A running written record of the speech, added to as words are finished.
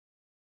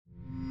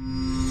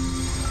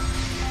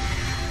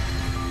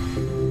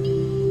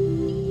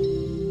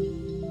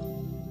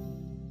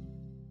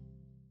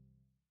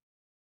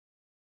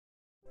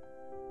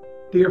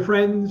Dear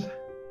friends,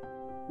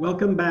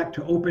 welcome back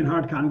to Open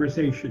Heart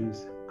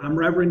Conversations. I'm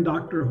Reverend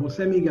Dr.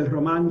 José M,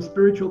 Román,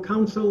 Spiritual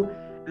Counsel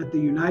at the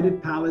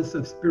United Palace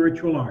of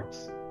Spiritual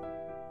Arts.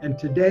 And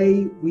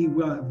today we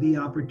will have the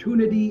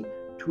opportunity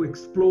to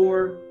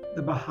explore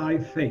the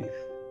Bahá'í Faith.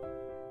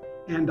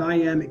 And I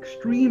am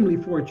extremely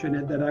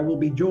fortunate that I will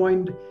be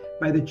joined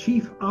by the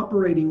Chief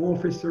Operating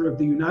Officer of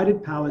the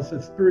United Palace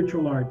of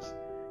Spiritual Arts,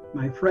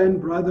 my friend,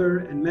 brother,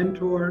 and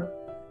mentor,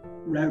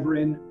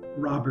 Reverend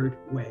Robert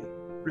Way.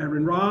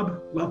 Reverend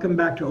Rob, welcome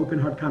back to Open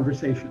Heart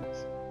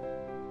Conversations.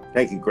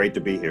 Thank you. Great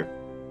to be here.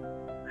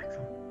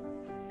 Excellent.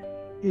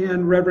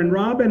 And Reverend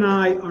Rob and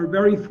I are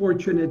very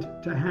fortunate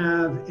to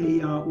have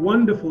a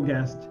wonderful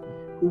guest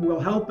who will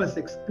help us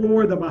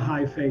explore the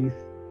Bahá'í Faith,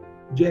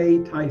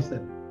 Jay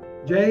Tyson.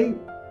 Jay,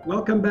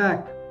 welcome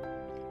back.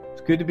 It's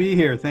good to be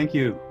here. Thank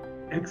you.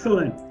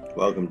 Excellent.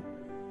 Welcome.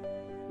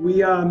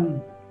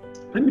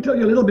 Let me tell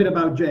you a little bit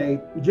about Jay.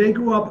 Jay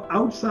grew up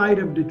outside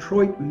of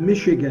Detroit,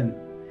 Michigan,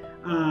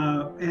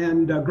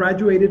 and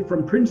graduated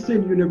from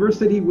Princeton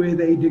University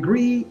with a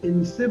degree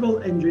in civil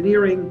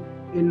engineering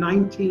in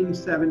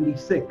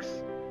 1976.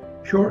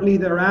 Shortly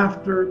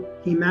thereafter,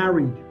 he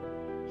married.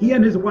 He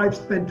and his wife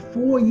spent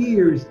 4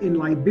 years in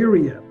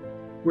Liberia,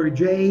 where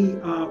Jay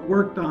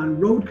worked on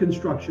road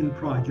construction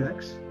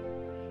projects.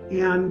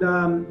 And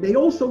they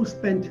also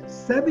spent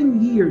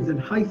 7 years in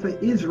Haifa,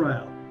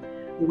 Israel,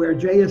 where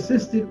Jay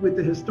assisted with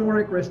the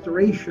historic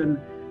restoration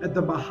at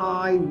the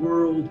Baha'i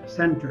World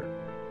Center.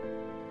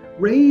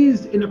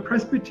 Raised in a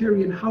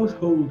Presbyterian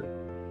household,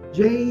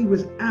 Jay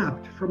was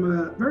apt from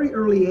a very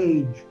early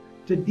age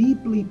to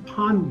deeply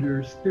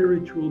ponder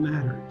spiritual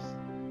matters.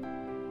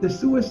 The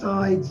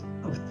suicides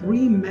of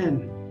 3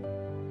 men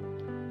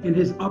in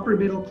his upper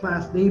middle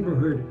class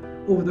neighborhood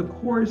over the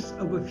course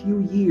of a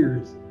few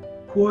years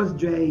caused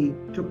Jay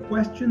to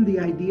question the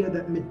idea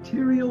that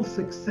material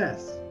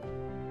success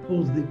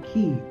holds the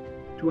key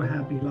to a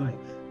happy life.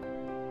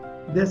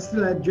 This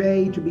led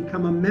Jay to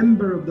become a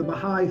member of the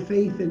Baha'i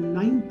Faith in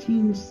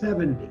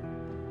 1970.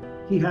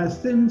 He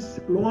has since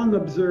long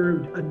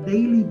observed a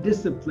daily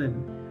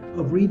discipline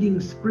of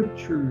reading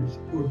scriptures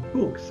or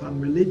books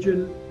on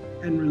religion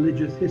and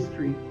religious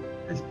history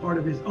as part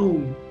of his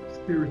own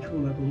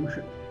spiritual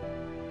evolution.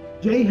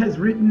 Jay has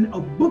written a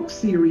book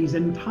series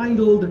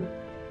entitled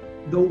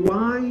The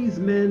Wise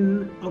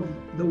Men of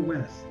the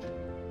West,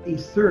 a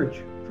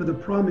search for the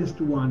promised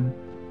one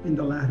in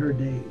the latter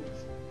days.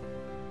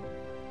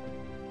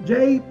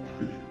 Jay,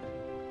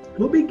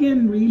 we'll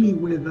begin really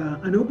with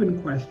an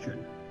open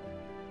question.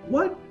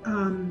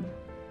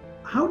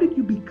 How did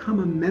you become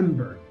a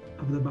member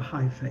of the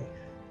Baha'i Faith?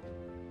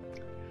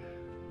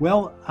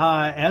 Well,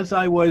 as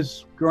I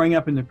was growing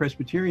up in the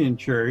Presbyterian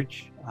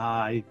Church,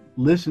 I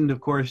listened,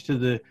 of course, to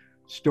the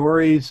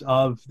stories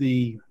of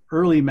the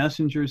early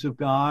messengers of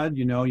God.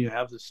 You know, you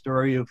have the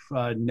story of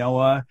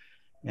Noah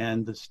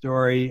and the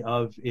story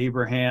of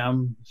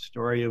Abraham, the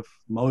story of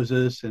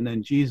Moses, and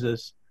then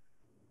Jesus.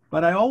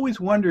 But I always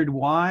wondered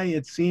why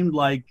it seemed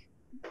like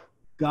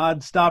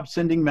God stopped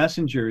sending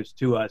messengers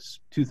to us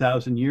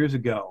 2,000 years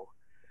ago.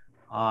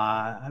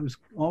 I was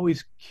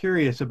always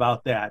curious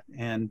about that,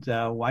 and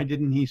why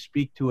didn't he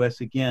speak to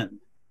us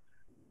again?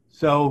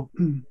 So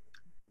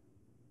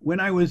when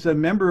I was a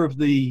member of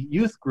the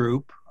youth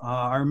group,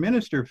 our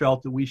minister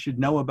felt that we should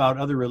know about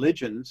other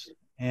religions,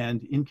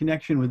 and in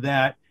connection with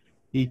that,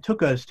 he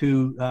took us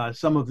to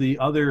some of the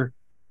other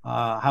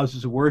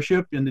houses of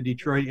worship in the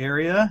Detroit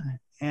area.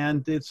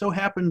 And it so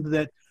happened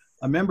that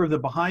a member of the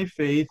Baha'i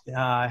Faith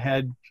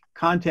had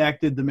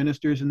contacted the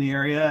ministers in the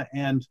area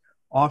and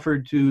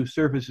offered to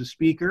serve as a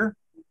speaker.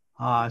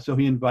 So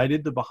he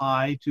invited the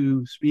Baha'i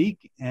to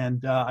speak,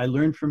 and I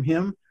learned from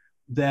him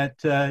that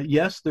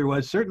yes, there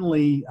was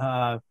certainly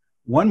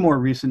one more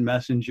recent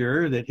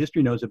messenger that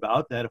history knows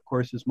about. That, of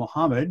course, is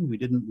Muhammad. We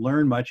didn't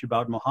learn much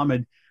about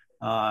Muhammad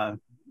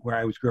where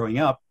I was growing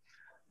up.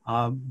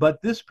 But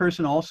this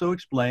person also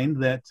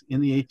explained that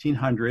in the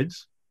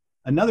 1800s,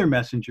 another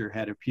messenger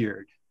had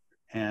appeared,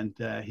 and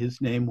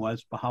his name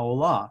was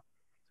bahá'u'lláh.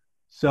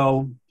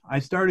 So I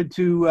started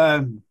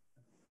to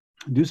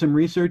do some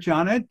research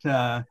on it,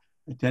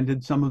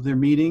 attended some of their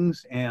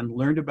meetings and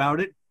learned about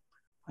it.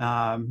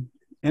 And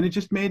it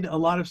just made a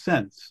lot of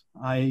sense.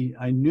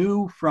 I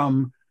knew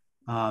from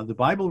the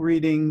Bible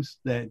readings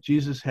that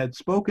Jesus had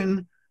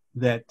spoken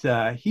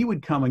that he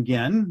would come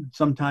again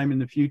sometime in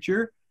the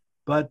future,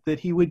 but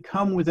that he would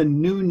come with a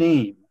new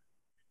name.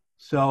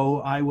 So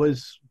I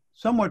was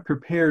somewhat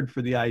prepared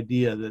for the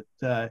idea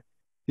that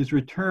his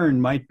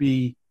return might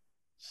be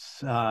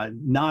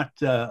not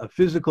a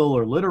physical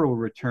or literal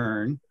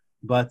return,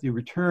 but the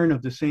return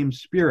of the same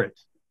spirit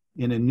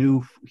in a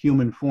new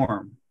human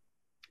form.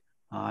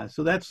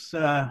 So that's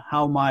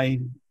how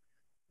my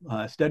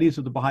studies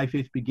of the Baha'i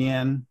Faith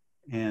began,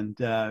 and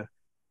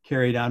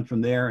carried on from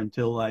there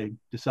until I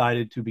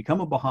decided to become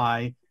a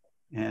Baha'i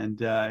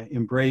and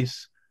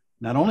embrace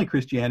not only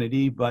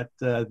Christianity, but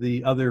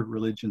the other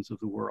religions of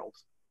the world.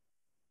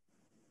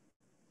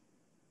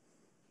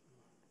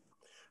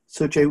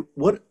 So Jay,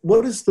 what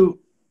does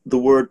the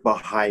word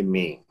Baha'i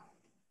mean?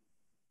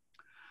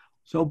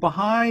 So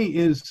Baha'i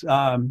is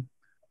a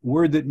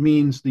word that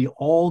means the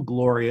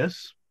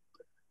all-glorious,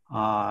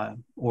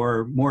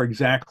 or more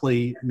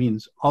exactly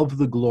means of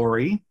the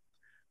glory.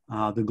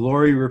 The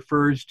glory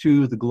refers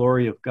to the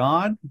glory of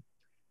God,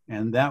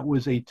 and that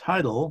was a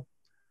title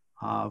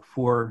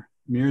for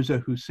Mirza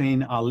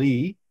Hussein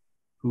Ali,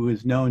 who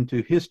is known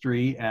to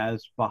history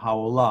as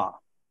Bahá'u'lláh.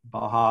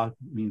 Baha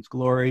means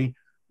glory,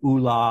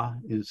 Ullah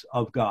is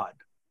of God.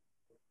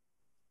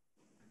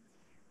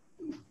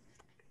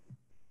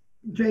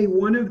 Jay,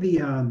 one of the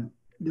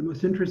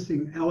most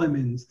interesting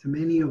elements to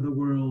many of the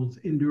world's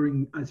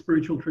enduring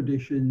spiritual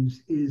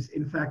traditions is,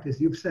 in fact,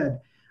 as you've said,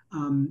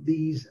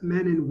 these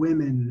men and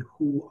women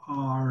who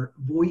are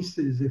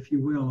voices, if you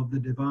will, of the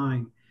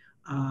divine.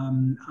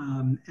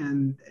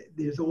 And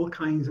there's all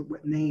kinds of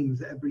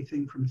names,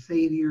 everything from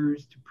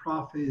saviors to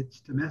prophets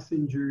to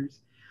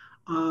messengers.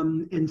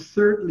 And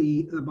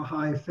certainly the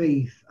Baha'i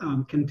Faith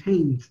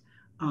contains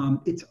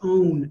its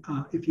own,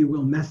 if you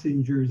will,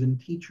 messengers and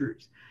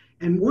teachers.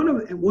 And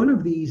one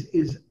of these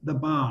is the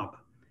Bab.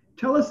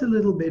 Tell us a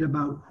little bit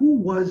about who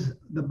was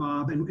the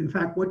Bab, and in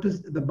fact, what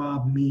does the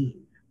Bab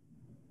mean?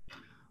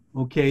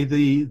 Okay,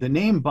 the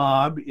name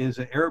Bab is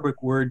an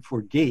Arabic word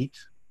for gate,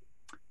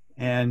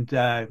 and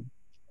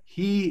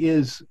he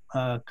is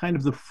kind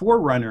of the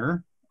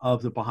forerunner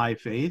of the Baha'i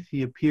Faith.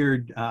 He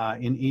appeared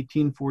in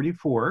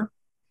 1844,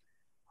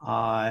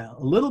 a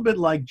little bit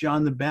like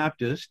John the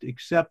Baptist,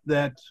 except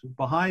that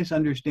Baha'is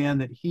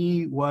understand that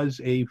he was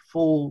a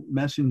full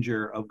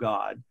messenger of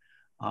God,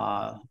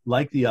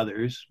 like the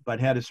others, but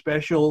had a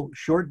special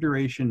short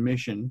duration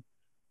mission,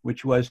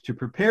 which was to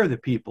prepare the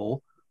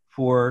people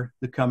for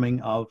the coming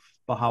of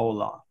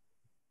Baha'u'lláh.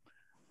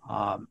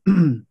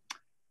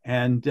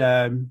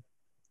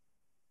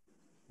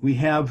 We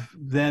have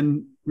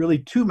then really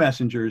two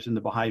messengers in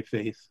the Baha'i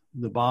Faith,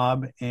 the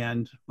Bab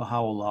and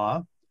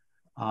Baha'u'lláh.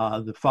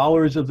 The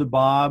followers of the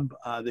Bab,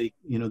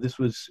 this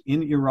was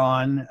in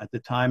Iran at the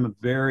time, a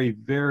very,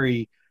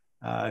 very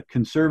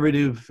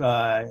conservative,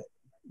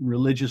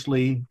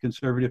 religiously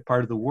conservative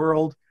part of the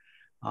world,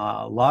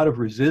 a lot of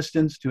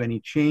resistance to any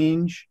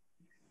change.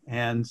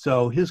 And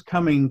so his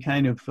coming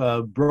kind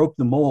of broke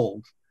the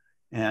mold.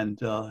 And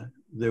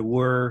there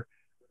were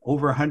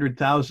over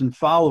 100,000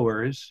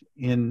 followers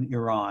in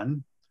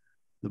Iran.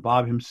 The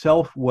Bab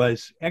himself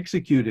was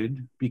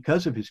executed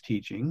because of his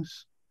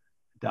teachings,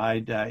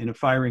 died in a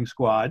firing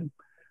squad.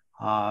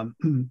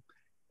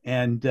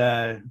 And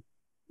then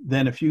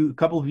a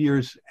couple of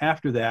years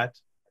after that,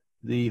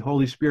 the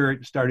Holy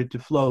Spirit started to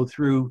flow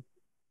through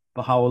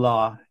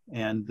Baha'u'lláh,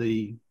 and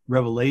the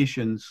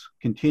revelations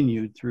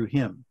continued through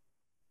him.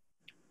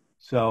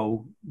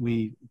 So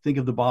we think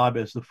of the Bab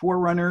as the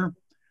forerunner.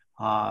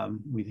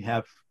 We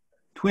have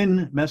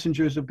twin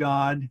messengers of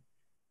God,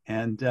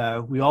 and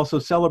we also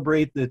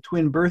celebrate the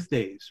twin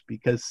birthdays,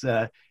 because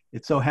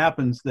it so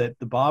happens that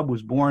the Bab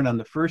was born on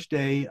the first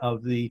day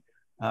of the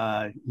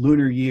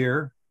lunar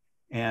year,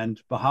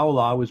 and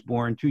Baha'u'lláh was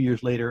born 2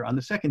 years later on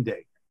the second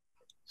day.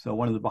 So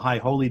one of the Baha'i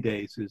holy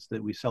days is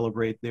that we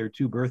celebrate their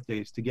two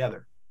birthdays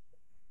together.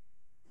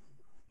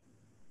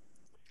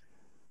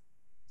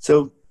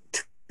 So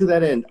to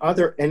that end, are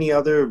there any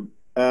other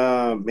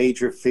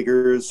major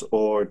figures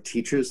or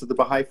teachers of the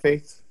Baha'i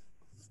Faith?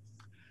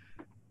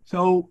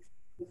 So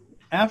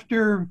as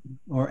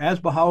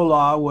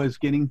Baha'u'lláh was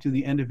getting to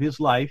the end of his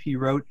life, he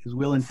wrote his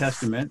will and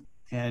testament,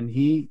 and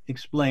he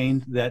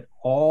explained that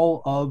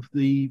all of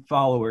the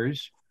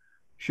followers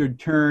should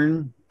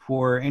turn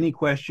for any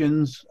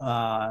questions.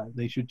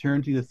 They should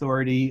turn to the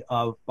authority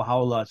of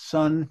Baha'u'llah's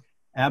son,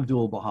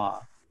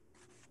 Abdul-Baha.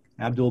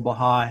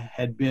 Abdul-Baha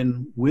had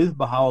been with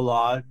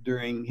Baha'u'lláh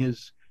during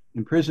his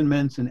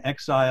imprisonments and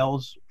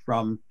exiles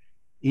from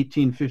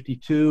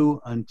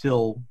 1852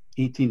 until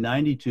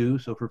 1892,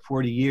 so for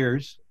 40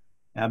 years.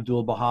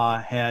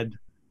 Abdul-Baha had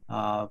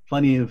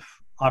plenty of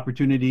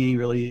opportunity,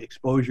 really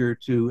exposure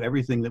to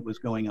everything that was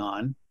going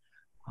on.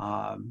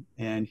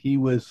 And he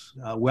was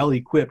well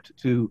equipped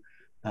to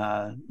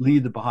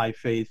lead the Baha'i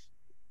Faith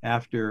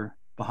after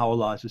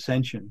Baha'u'llah's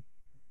ascension.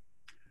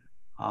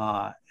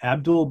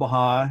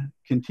 Abdul-Baha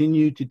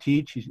continued to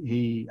teach.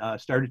 He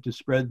started to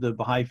spread the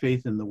Baha'i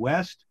Faith in the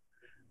West.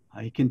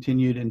 He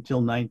continued until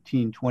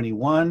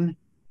 1921.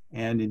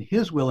 And in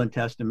his will and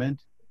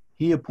testament,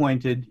 he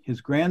appointed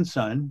his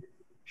grandson,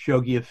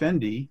 Shoghi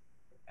Effendi,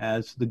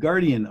 as the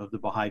guardian of the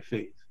Baha'i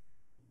Faith.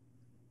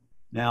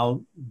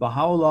 Now,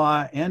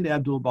 Baha'u'lláh and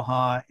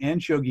Abdul-Baha and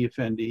Shoghi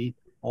Effendi,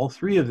 all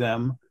three of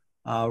them,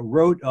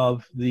 wrote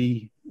of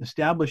the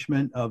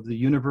establishment of the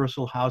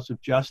Universal House of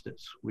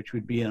Justice, which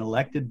would be an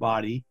elected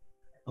body,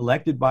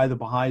 elected by the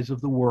Baha'is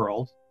of the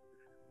world.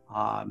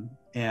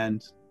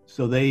 And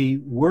so they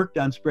worked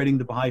on spreading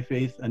the Baha'i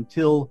Faith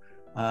until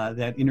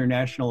that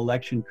international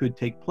election could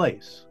take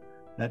place.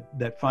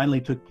 That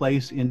finally took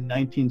place in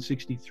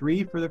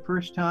 1963 for the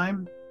first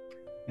time.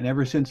 And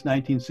ever since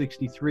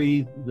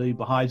 1963, the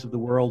Baha'is of the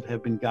world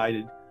have been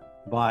guided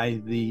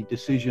by the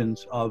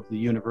decisions of the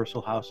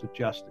Universal House of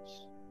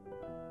Justice.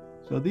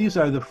 So these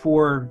are the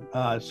four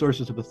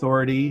sources of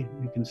authority,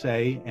 you can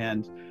say,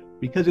 and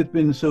because it's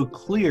been so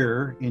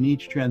clear in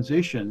each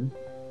transition,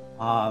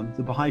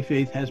 the Baha'i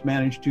Faith has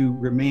managed to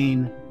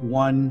remain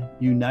one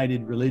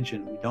united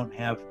religion. We don't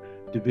have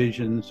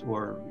divisions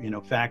or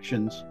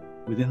factions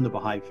within the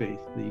Baha'i Faith.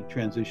 The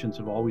transitions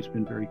have always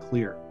been very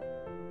clear.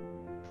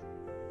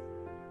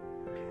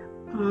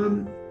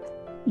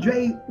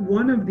 Jay,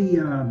 one of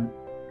the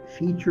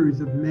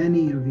features of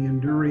many of the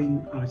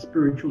enduring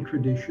spiritual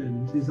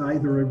traditions is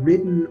either a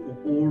written or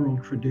oral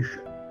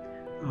tradition,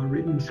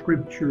 written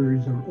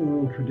scriptures or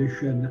oral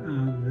tradition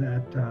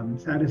that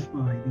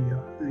satisfy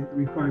the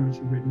requirements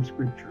of written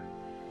scripture.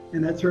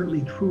 And that's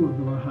certainly true of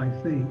the Baha'i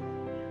Faith.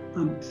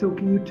 So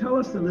can you tell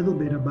us a little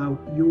bit about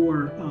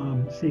your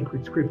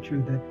sacred scripture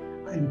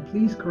and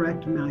please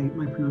correct my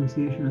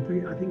pronunciation.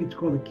 I think it's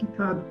called the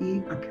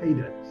Kitab-i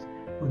Aqeedas,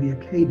 or the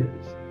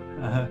Aqeedas.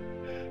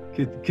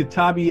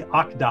 Kitab-i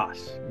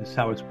Aqdas is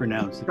how it's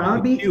pronounced.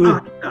 Kitab-i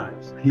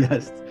Aqdas.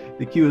 Yes,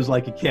 the Q is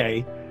like a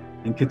K,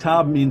 and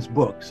Kitab means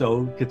book.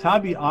 So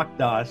Kitab-i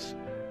Aqdas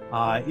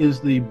is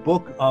the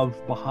book of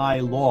Baha'i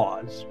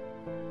laws.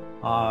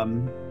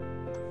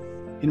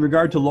 In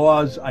regard to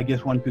laws, I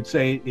guess one could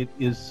say it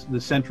is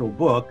the central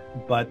book,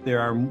 but there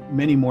are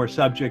many more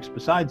subjects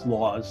besides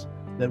laws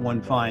that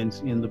one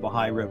finds in the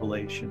Baha'i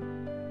revelation.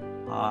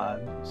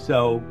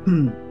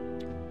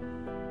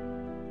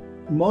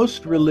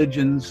 Most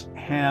religions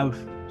have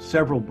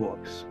several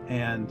books,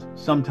 and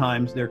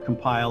sometimes they're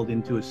compiled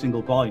into a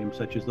single volume,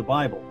 such as the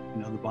Bible.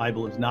 The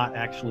Bible is not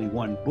actually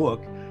one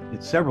book,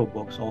 it's several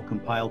books all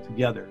compiled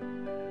together.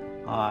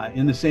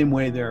 In the same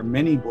way, there are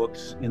many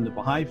books in the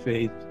Baha'i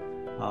Faith.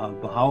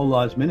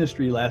 Baha'u'llah's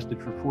ministry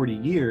lasted for 40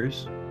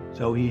 years,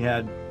 so he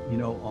had, a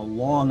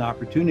long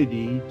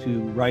opportunity to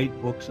write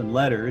books and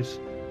letters.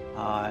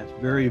 It's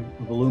very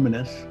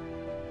voluminous,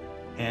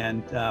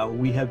 and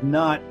we have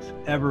not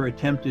ever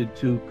attempted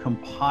to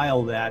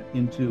compile that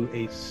into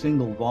a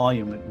single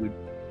volume. It would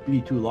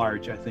be too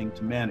large, I think,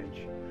 to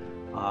manage.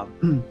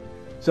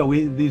 So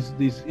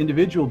these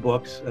individual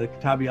books,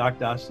 Kitab-i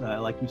Aqdas,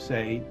 like you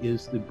say,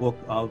 is the book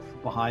of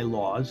Baha'i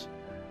laws.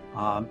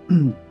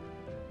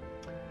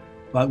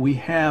 But we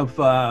have,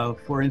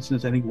 for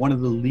instance, I think one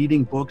of the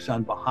leading books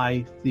on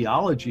Baha'i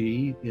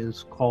theology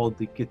is called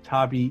the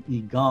Kitab-i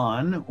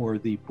Igan, or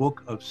the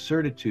Book of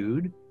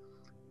Certitude,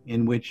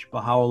 in which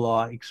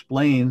Baha'u'llah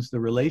explains the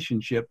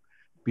relationship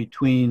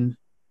between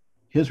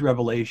his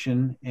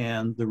revelation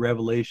and the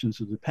revelations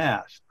of the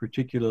past,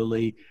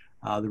 particularly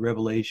the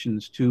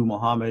revelations to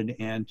Muhammad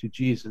and to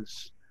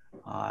Jesus,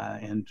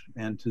 and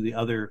to the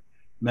other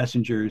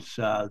messengers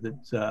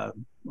that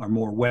are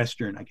more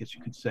Western, I guess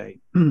you could say.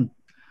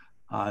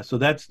 So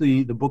that's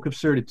the Book of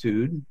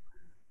Certitude.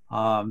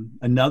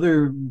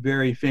 Another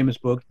very famous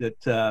book that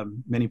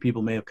many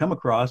people may have come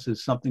across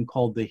is something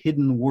called the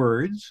Hidden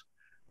Words.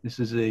 This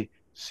is a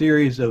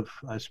series of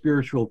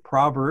spiritual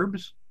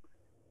proverbs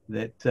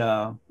that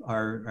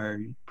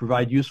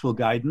provide useful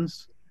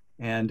guidance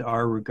and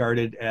are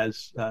regarded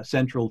as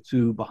central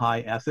to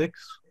Baha'i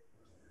ethics.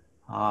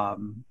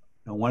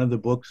 One of the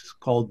books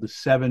called The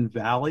Seven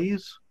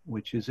Valleys,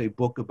 which is a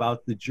book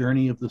about the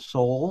journey of the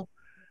soul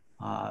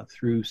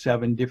through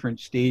 7 different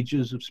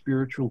stages of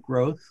spiritual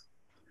growth.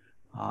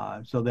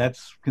 So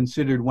that's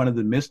considered one of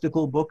the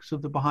mystical books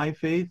of the Baha'i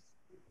Faith.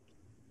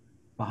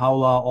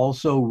 Baha'u'llah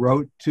also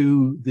wrote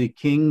to the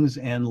kings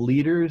and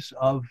leaders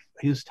of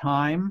his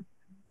time,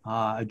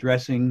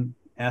 addressing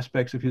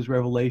aspects of his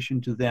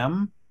revelation to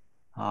them.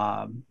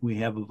 We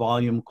have a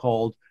volume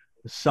called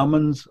The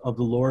Summons of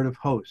the Lord of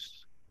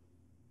Hosts.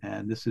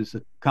 And this is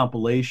a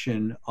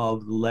compilation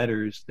of the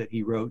letters that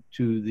he wrote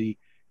to the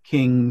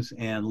kings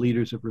and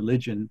leaders of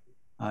religion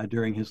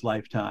during his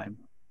lifetime.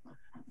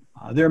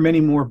 There are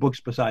many more books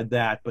beside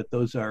that, but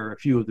those are a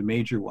few of the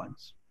major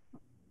ones.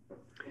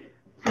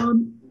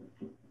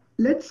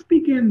 Let's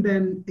begin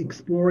then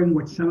exploring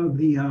what some of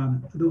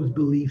those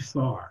beliefs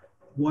are.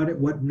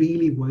 What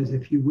really was,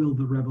 if you will,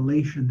 the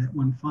revelation that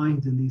one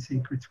finds in these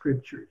sacred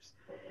scriptures.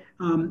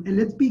 And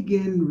let's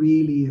begin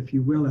really, if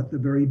you will, at the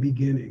very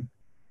beginning.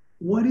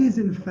 What is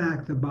in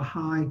fact the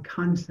Baha'i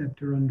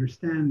concept or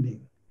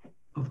understanding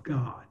of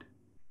God?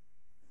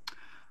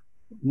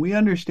 We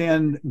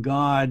understand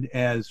God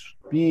as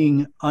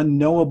being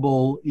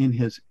unknowable in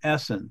his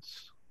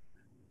essence,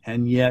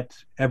 and yet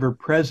ever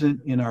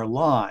present in our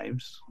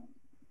lives,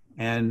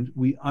 and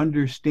we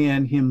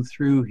understand him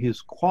through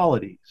his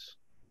qualities.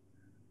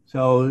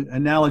 So,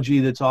 analogy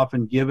that's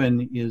often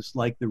given is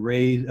like the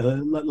rays,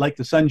 like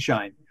the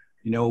sunshine.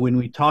 When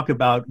we talk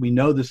about, we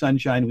know the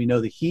sunshine, we know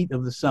the heat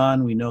of the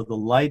sun, we know the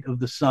light of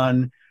the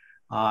sun.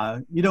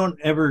 You don't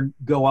ever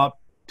go up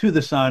to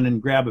the sun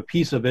and grab a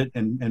piece of it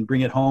and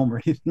bring it home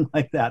or anything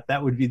like that.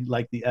 That would be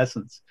like the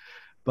essence.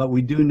 But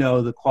we do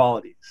know the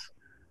qualities.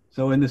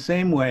 So in the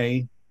same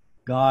way,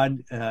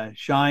 God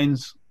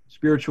shines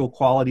spiritual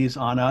qualities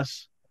on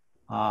us,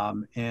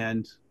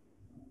 and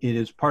it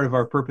is part of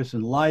our purpose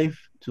in life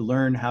to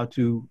learn how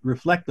to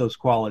reflect those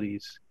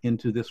qualities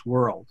into this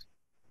world.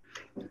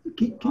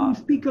 Can you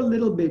speak a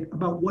little bit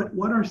about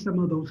what are some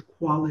of those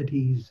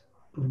qualities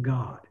of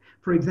God?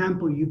 For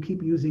example, you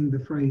keep using the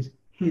phrase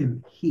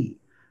him, he.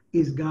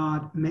 Is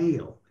God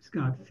male? Is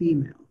God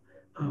female?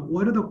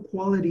 What are the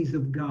qualities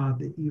of God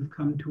that you've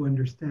come to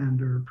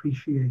understand or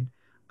appreciate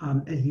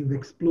as you've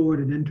explored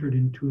and entered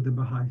into the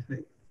Baha'i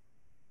faith?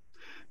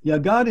 Yeah,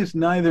 God is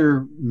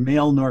neither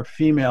male nor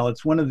female.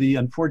 It's one of the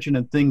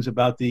unfortunate things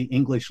about the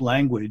English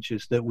language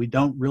is that we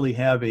don't really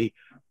have a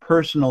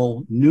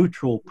personal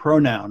neutral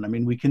pronoun. I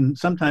mean,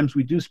 sometimes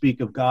we do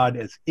speak of God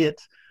as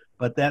it,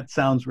 but that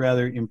sounds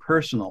rather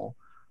impersonal.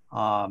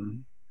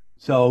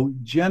 So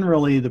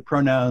generally the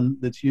pronoun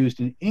that's used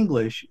in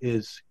English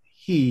is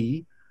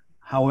he.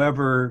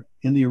 However,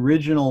 in the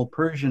original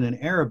Persian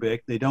and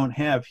Arabic, they don't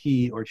have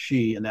he or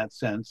she in that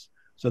sense.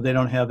 So they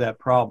don't have that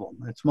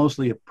problem. It's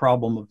mostly a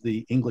problem of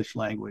the English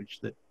language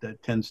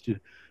that tends to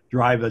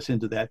drive us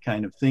into that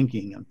kind of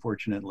thinking,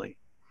 unfortunately.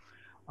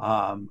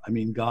 I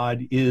mean,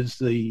 God is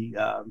the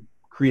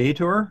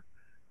creator.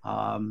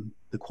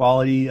 The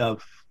quality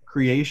of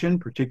creation,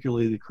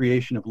 particularly the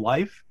creation of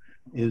life,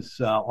 is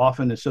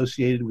often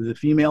associated with the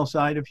female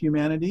side of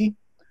humanity.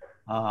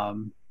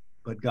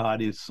 But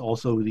God is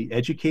also the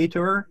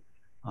educator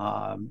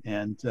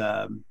and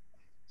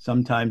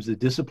sometimes the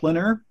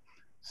discipliner.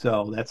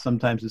 So that's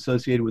sometimes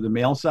associated with the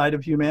male side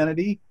of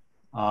humanity.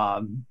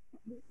 You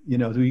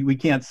know, we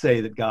can't say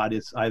that God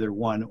is either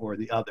one or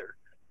the other.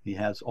 He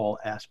has all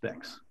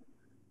aspects.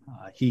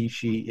 He,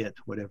 she, it,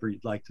 whatever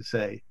you'd like to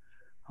say.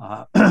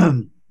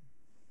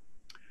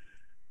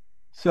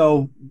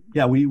 So,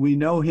 yeah, we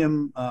know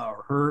him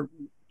or her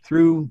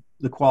through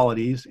the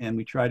qualities, and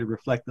we try to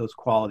reflect those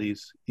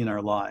qualities in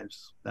our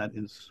lives. That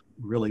is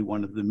really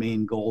one of the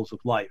main goals of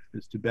life,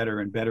 is to better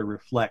and better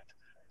reflect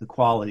the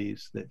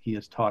qualities that he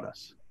has taught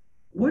us.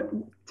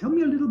 Tell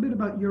me a little bit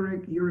about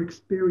your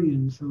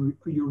experience or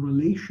your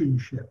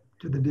relationship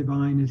to the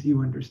divine as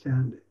you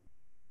understand it.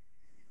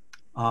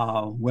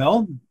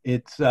 Well,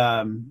 it's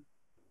I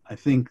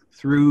think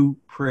through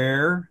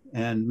prayer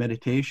and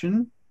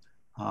meditation.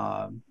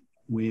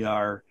 We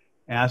are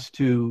asked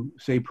to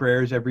say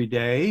prayers every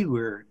day.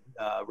 We're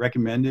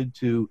recommended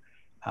to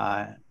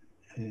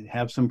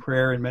have some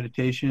prayer and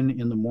meditation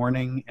in the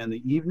morning and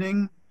the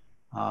evening,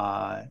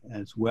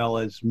 as well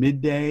as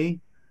midday.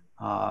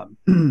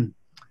 And,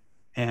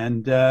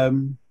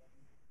 you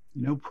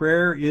know,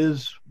 prayer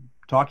is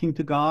talking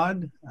to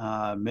God.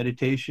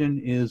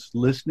 Meditation is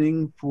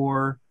listening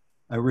for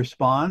a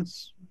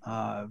response.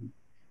 You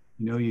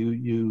know,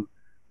 you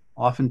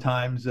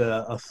oftentimes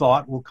a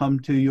thought will come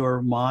to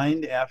your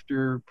mind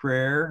after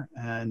prayer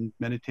and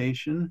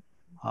meditation.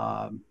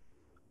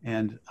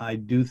 And I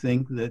do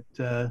think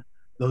that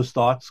those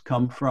thoughts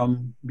come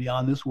from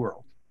beyond this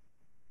world.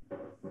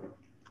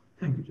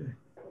 Thank you, Jay.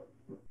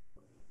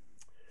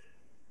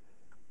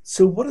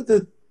 So what are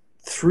the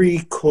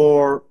three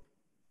core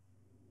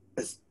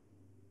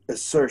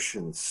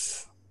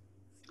assertions?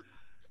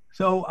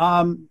 So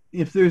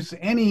if there's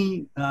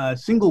any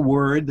single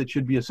word that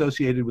should be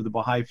associated with the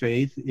Baha'i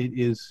Faith, it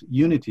is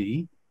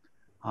unity.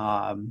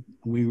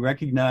 We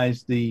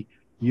recognize the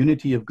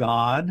unity of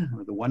God,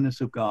 or the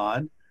oneness of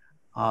God,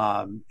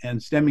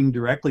 and stemming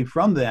directly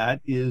from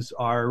that is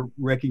our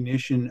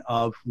recognition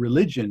of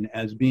religion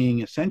as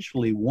being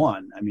essentially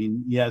one. I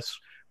mean, yes,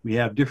 we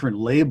have different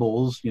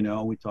labels, you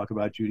know, we talk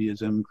about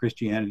Judaism,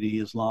 Christianity,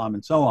 Islam,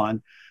 and so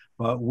on,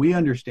 but we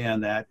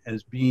understand that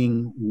as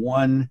being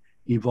one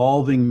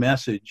evolving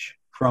message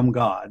from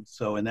God.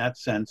 So in that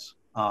sense,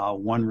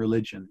 one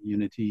religion,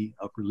 unity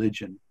of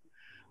religion.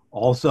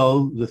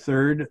 Also, the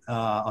third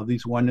of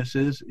these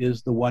onenesses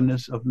is the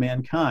oneness of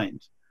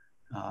mankind.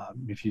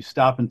 If you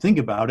stop and think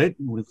about it,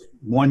 with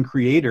one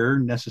creator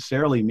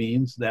necessarily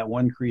means that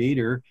one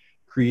creator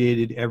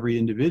created every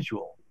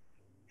individual.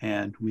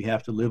 And we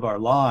have to live our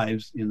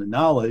lives in the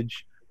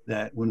knowledge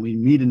that when we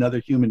meet another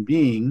human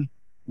being,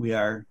 we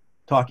are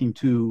talking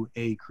to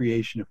a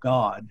creation of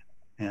God,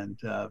 and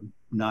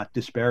not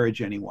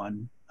disparage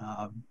anyone,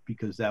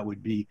 because that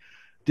would be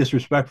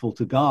disrespectful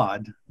to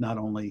God, not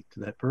only to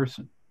that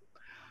person.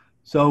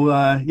 So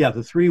yeah,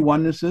 the three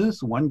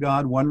onenesses, one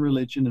God, one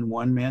religion, and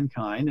one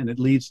mankind, and it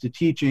leads to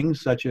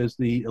teachings such as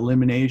the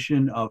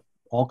elimination of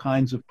all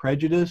kinds of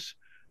prejudice,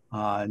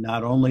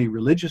 not only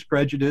religious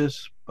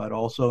prejudice, but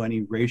also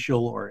any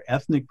racial or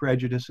ethnic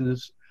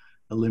prejudices,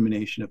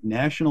 elimination of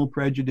national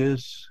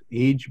prejudice,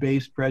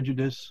 age-based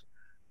prejudice,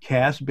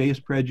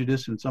 caste-based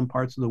prejudice in some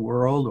parts of the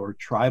world, or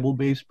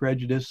tribal-based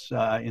prejudice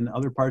in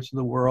other parts of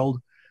the world.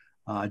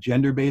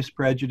 Gender-based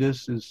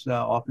prejudice is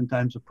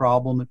oftentimes a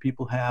problem that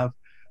people have.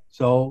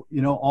 So,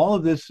 you know, all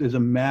of this is a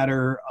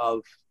matter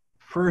of,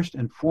 first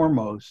and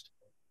foremost,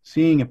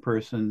 seeing a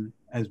person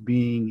as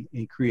being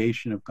a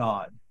creation of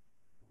God.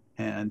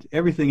 And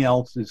everything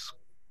else is,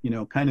 you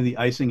know, kind of the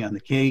icing on the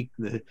cake,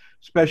 the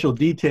special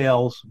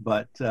details,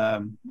 but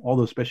all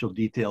those special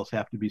details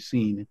have to be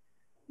seen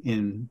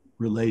in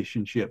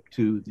relationship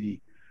to the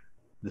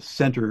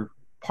center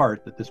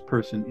part that this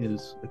person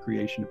is a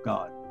creation of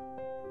God.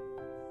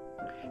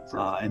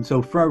 And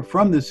so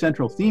from this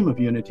central theme of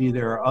unity,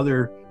 there are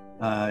other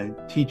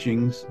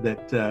teachings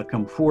that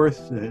come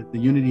forth. The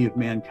unity of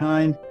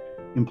mankind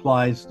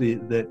implies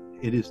that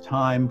it is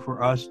time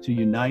for us to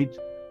unite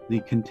the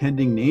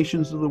contending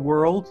nations of the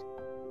world.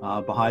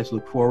 Baha'is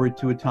look forward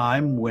to a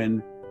time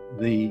when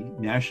the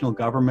national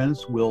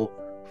governments will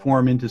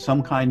form into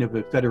some kind of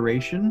a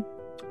federation,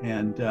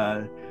 and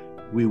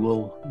we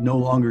will no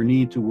longer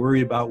need to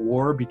worry about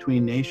war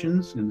between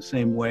nations in the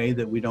same way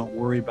that we don't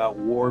worry about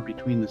war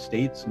between the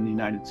states in the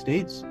United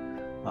States.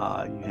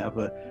 You have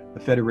a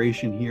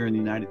federation here in the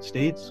United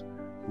States.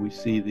 We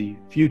see the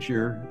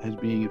future as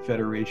being a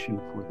federation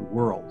for the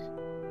world.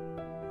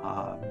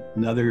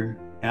 Another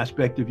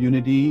aspect of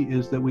unity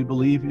is that we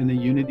believe in the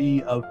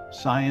unity of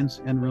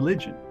science and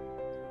religion,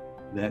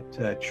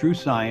 that true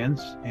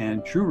science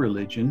and true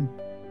religion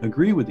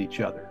agree with each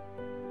other,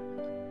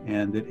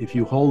 and that if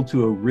you hold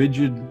to a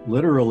rigid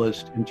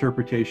literalist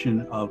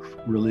interpretation of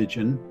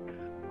religion,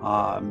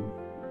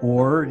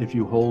 or if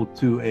you hold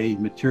to a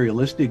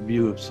materialistic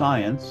view of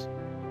science,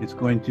 it's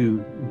going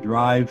to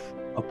drive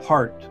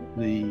apart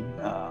the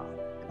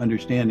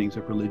understandings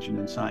of religion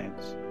and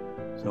science.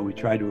 So we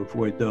try to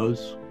avoid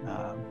those,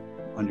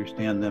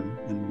 understand them,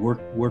 and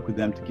work with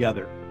them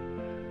together.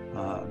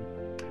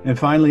 And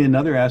finally,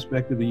 another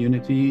aspect of the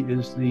unity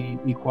is the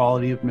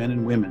equality of men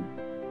and women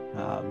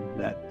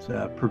that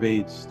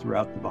pervades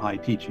throughout the Baha'i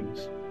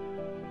teachings.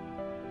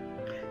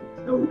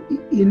 So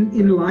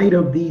in light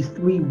of these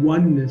three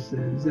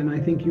onenesses, and I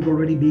think you've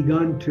already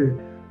begun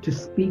to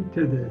speak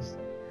to this,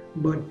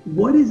 but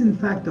what is in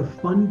fact the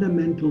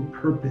fundamental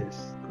purpose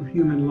of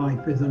human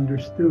life as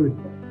understood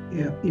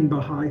in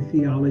Baha'i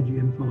theology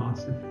and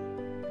philosophy?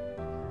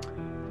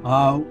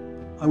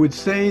 I would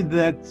say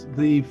that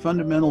the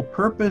fundamental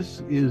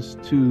purpose is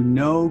to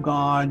know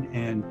God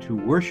and to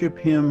worship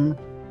Him,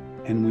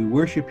 and we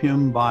worship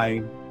Him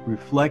by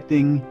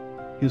reflecting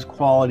His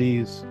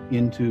qualities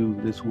into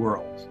this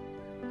world.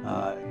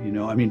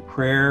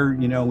 Prayer,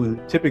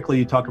 typically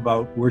you talk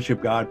about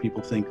worship God,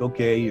 people think,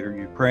 okay,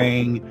 you're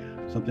praying,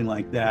 something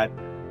like that.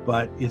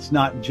 But it's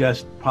not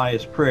just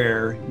pious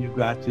prayer. You've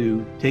got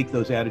to take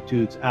those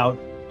attitudes out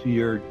to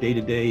your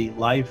day-to-day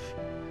life.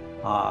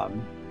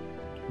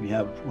 We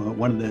have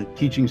one of the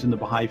teachings in the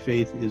Bahá'í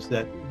Faith is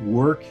that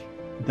work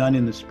done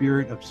in the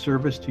spirit of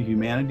service to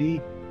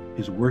humanity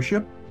is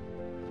worship.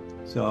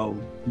 So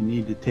you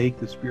need to take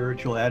the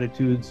spiritual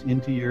attitudes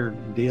into your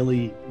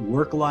daily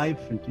work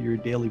life, into your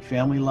daily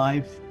family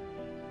life,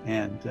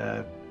 and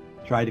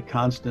try to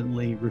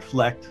constantly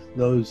reflect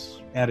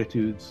those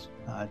attitudes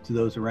to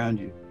those around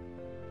you.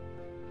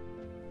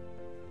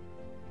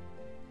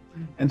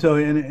 And so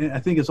I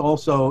think it's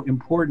also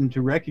important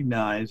to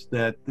recognize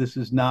that this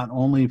is not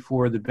only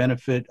for the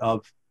benefit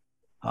of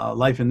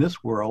life in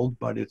this world,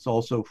 but it's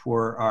also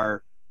for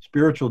our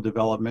spiritual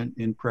development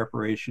in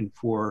preparation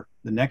for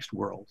the next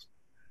world.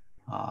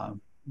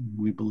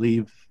 We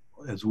believe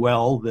as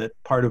well that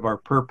part of our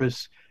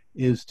purpose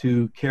is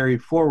to carry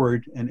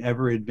forward an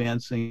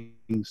ever-advancing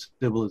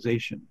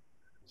civilization.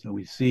 So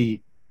we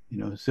see,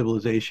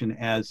 civilization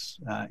as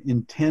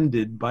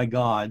intended by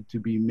God to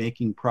be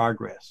making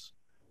progress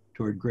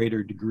toward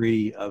greater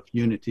degree of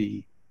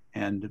unity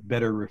and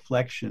better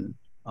reflection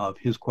of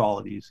His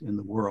qualities in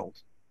the world.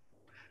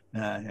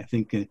 I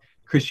think in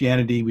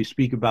Christianity, we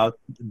speak about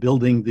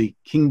building the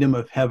kingdom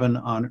of heaven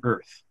on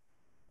earth.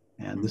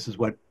 And this is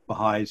what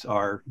Baha'is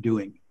are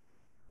doing.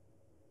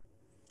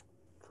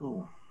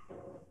 Cool.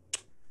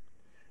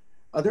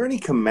 Are there any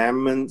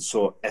commandments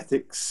or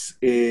ethics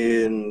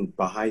in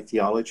Baha'i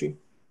theology?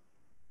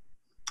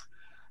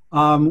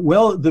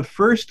 Well, the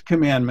first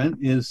commandment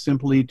is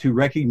simply to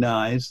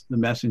recognize the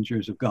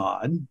messengers of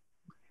God.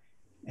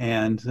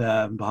 And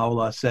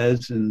Baha'u'lláh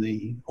says in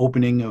the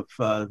opening of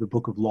the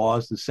Book of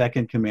Laws, the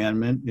second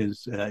commandment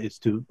is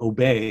to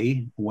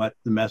obey what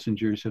the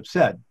messengers have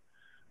said.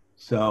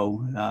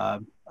 So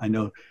I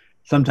know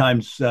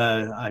sometimes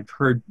I've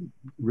heard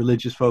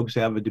religious folks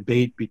have a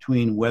debate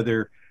between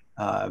whether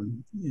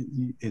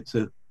it's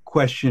a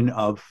question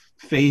of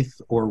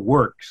faith or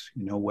works,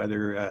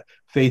 whether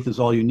faith is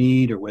all you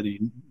need or whether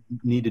you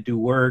need to do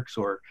works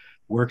or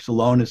works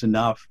alone is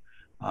enough.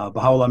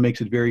 Baha'u'lláh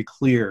makes it very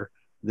clear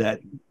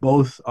that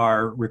both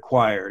are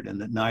required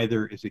and that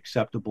neither is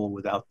acceptable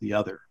without the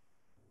other.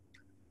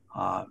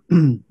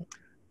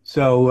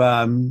 So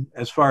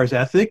as far as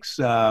ethics,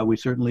 we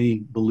certainly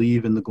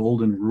believe in the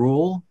golden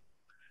rule.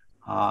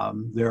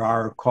 There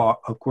are,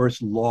 of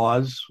course,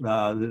 laws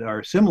that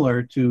are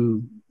similar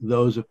to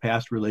those of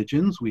past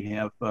religions. We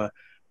have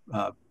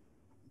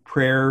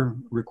prayer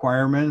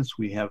requirements.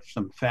 We have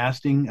some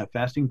a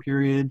fasting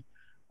period,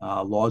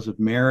 laws of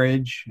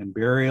marriage and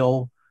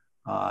burial,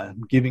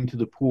 giving to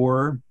the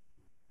poor.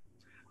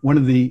 One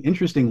of the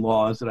interesting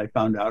laws that I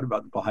found out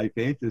about the Baha'i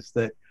Faith is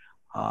that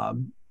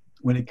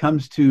when it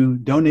comes to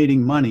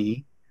donating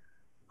money,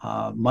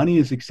 money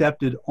is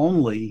accepted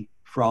only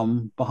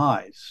from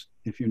Baha'is.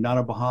 If you're not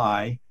a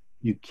Baha'i,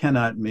 you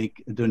cannot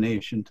make a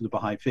donation to the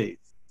Baha'i Faith.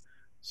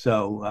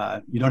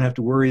 So you don't have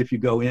to worry if you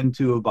go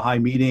into a Baha'i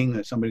meeting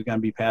that somebody's going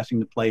to be passing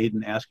the plate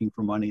and asking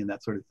for money and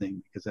that sort of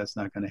thing, because that's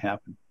not going to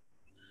happen.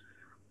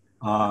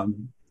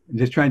 I'm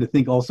just trying to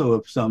think also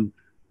of some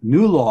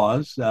new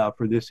laws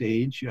for this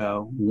age.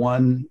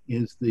 One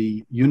is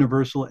the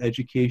universal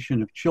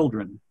education of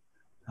children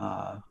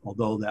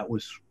although that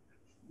was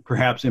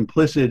perhaps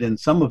implicit in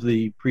some of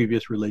the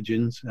previous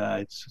religions.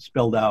 It's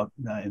spelled out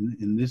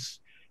in this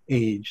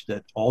age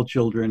that all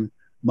children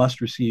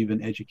must receive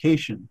an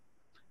education.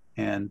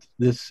 And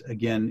this,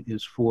 again,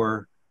 is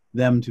for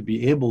them to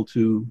be able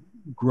to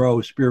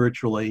grow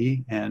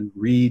spiritually and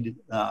read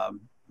the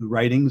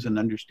writings and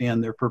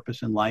understand their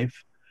purpose in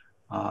life.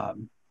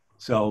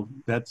 So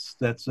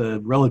that's a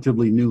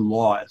relatively new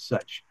law as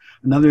such.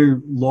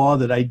 Another law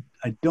that I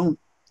don't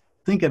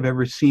think I've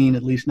ever seen,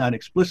 at least not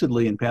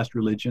explicitly in past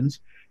religions,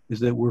 is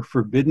that we're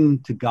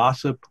forbidden to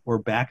gossip or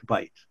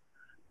backbite.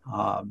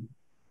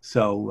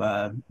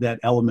 So that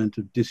element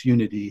of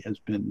disunity has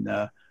been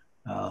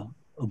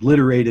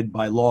obliterated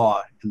by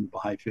law in the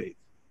Baha'i Faith.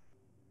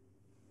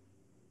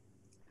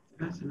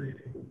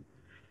 Fascinating.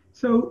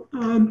 So,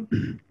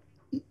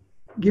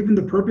 given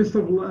the purpose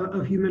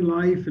of human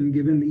life and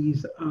given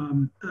these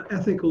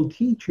ethical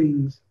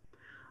teachings,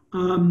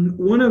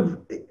 one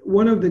of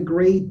the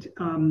great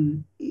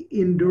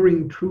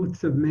enduring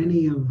truths of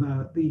many of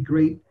the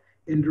great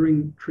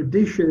enduring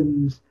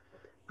traditions,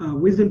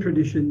 wisdom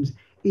traditions,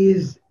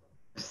 is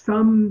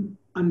some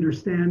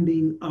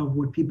understanding of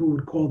what people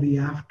would call the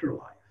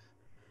afterlife.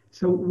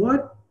 So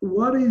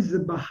what is the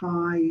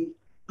Baha'i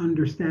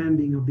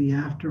understanding of the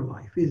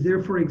afterlife? Is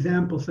there, for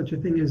example, such a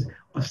thing as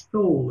a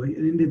soul, an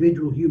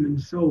individual human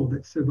soul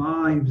that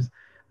survives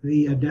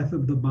the death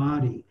of the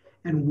body?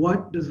 And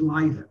what does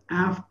life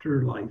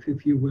after life,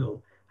 if you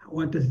will,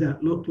 what does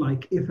that look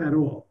like, if at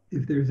all,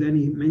 if there's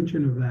any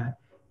mention of that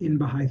in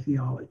Baha'i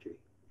theology?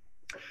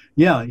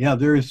 Yeah,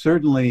 there is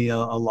certainly a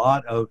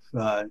lot of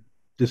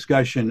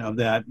discussion of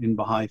that in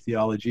Baha'i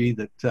theology,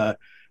 that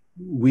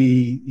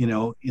we,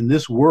 in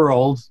this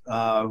world,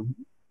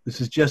 this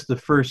is just the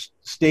first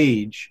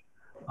stage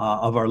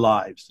of our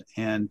lives.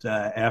 And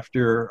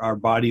after our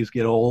bodies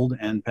get old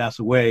and pass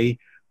away,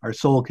 our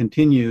soul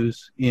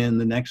continues in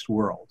the next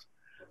world.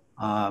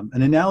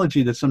 An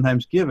analogy that's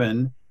sometimes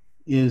given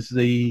is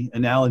the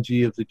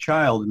analogy of the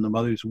child in the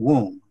mother's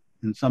womb.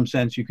 In some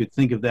sense, you could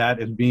think of that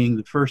as being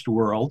the first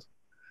world.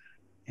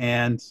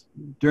 And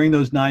during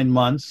those 9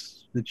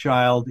 months, the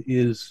child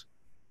is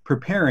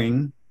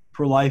preparing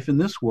for life in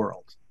this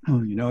world.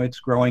 It's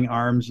growing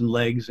arms and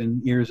legs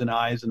and ears and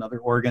eyes and other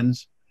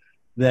organs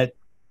that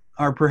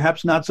are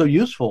perhaps not so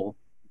useful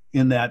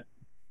in that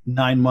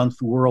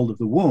 9-month world of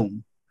the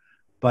womb,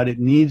 but it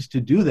needs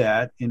to do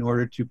that in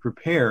order to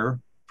prepare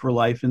for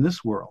life in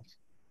this world.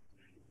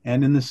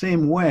 And in the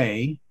same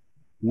way,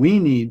 we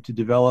need to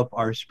develop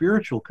our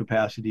spiritual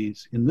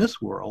capacities in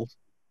this world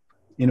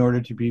in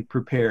order to be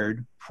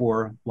prepared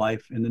for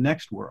life in the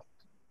next world.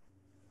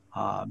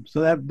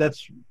 So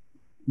that's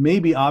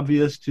maybe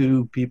obvious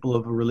to people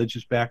of a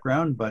religious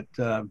background, but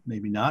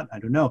maybe not. I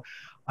don't know.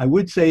 I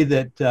would say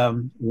that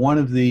one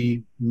of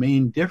the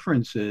main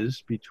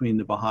differences between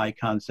the Baha'i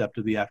concept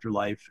of the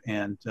afterlife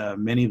and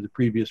many of the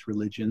previous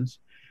religions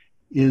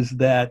is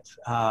that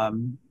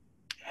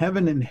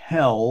heaven and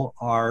hell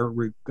are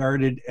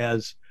regarded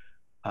as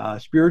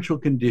spiritual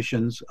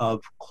conditions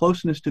of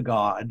closeness to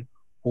God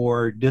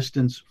or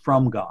distance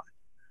from God.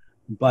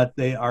 But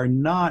they are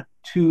not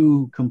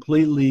two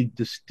completely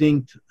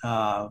distinct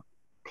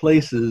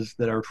places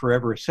that are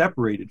forever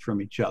separated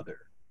from each other.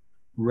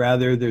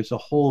 Rather, there's a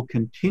whole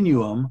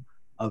continuum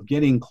of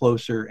getting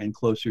closer and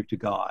closer to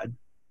God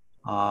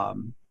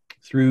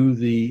through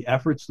the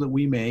efforts that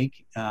we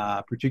make,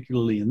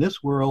 particularly in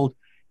this world,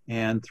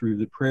 and through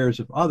the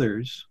prayers of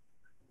others.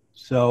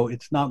 So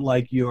it's not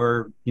like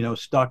you're,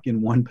 stuck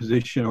in one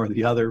position or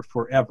the other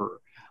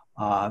forever.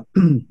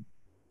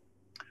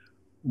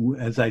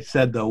 As I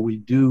said, though, we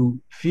do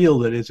feel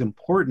that it's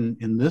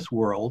important in this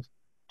world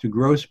to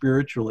grow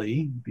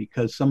spiritually,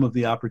 because some of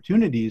the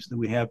opportunities that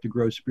we have to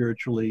grow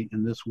spiritually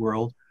in this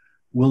world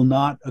will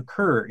not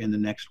occur in the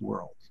next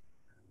world.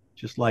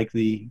 Just like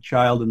the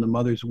child in the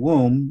mother's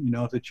womb,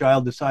 if the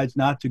child decides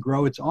not to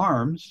grow its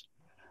arms,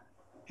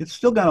 it's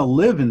still going to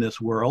live in this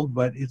world,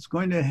 but it's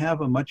going to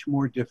have a much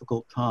more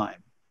difficult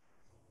time.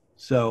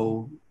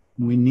 So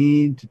we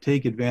need to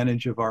take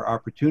advantage of our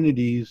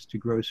opportunities to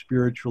grow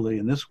spiritually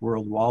in this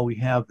world while we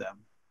have them,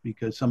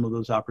 because some of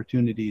those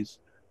opportunities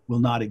will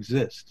not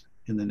exist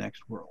in the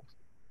next world.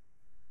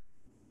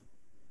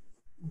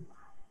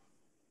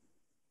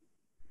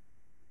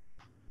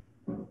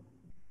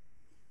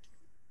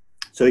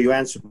 So you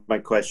answered my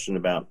question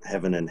about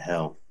heaven and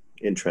hell.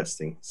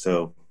 Interesting.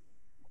 So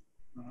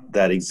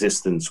that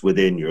existence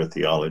within your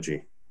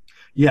theology.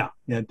 Yeah,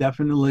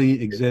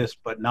 definitely exists,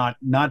 but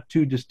not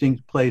two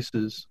distinct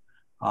places.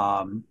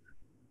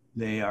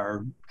 They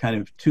are kind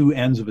of two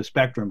ends of a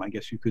spectrum, I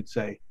guess you could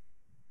say.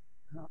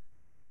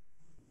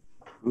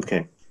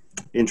 Okay,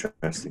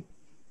 interesting.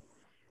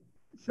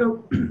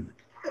 So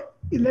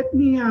let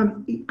me,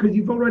 because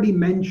you've already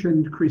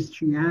mentioned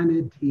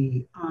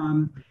Christianity,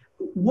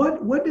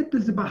 what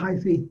does the Baha'i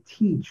Faith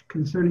teach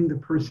concerning the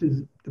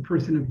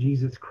person of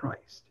Jesus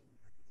Christ?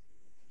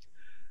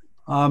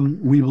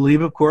 We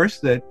believe, of course,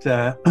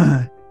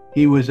 that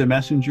he was a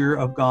messenger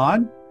of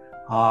God,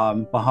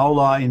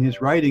 Baha'u'lláh in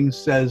his writings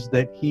says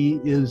that he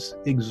is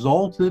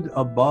exalted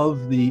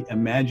above the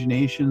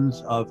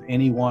imaginations of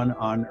anyone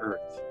on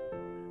earth.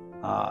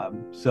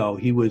 So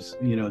he was,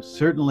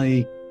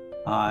 certainly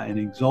an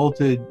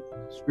exalted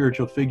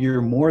spiritual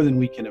figure, more than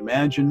we can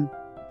imagine,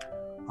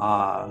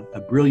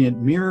 a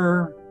brilliant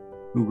mirror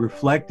who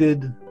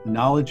reflected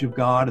knowledge of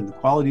God and the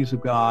qualities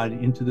of God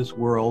into this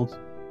world.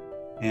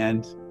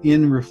 And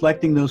in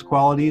reflecting those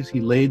qualities, he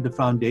laid the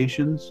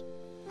foundations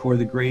for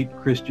the great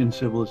Christian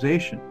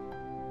civilization.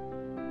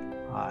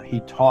 He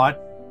taught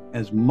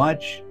as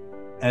much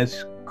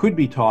as could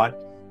be taught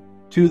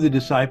to the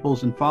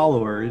disciples and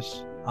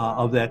followers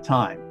of that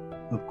time.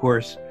 Of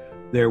course,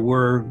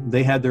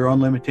 they had their own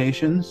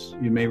limitations.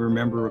 You may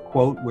remember a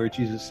quote where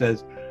Jesus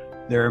says,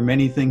 "There are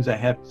many things I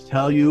have to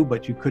tell you,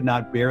 but you could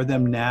not bear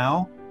them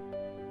now.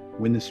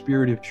 When the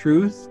Spirit of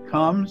truth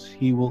comes,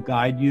 he will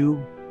guide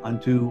you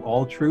unto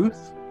all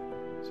truth."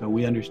 So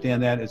we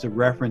understand that as a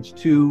reference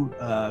to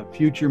a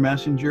future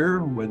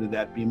messenger, whether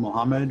that be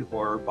Muhammad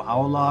or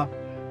Baha'u'lláh.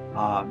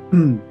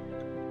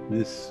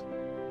 This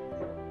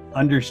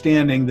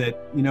understanding that,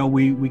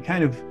 we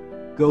kind of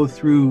go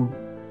through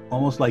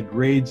almost like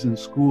grades in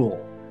school.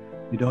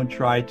 You don't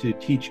try to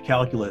teach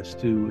calculus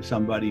to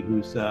somebody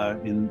who's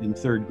in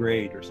third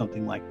grade or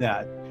something like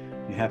that.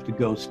 You have to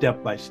go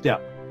step by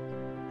step.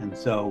 And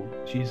so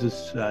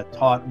Jesus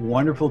taught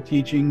wonderful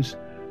teachings,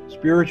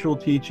 spiritual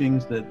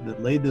teachings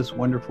that laid this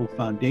wonderful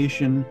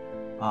foundation,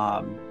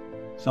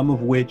 some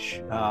of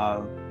which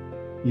are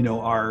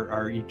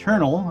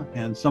eternal,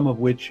 and some of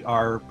which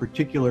are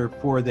particular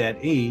for that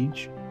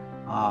age.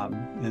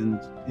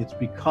 And it's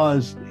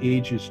because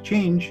ages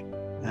change,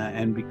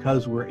 and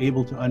because we're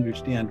able to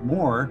understand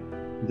more,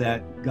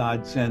 that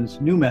God sends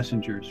new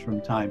messengers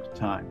from time to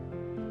time.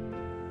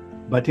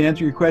 But to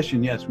answer your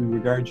question, yes, we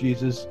regard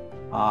Jesus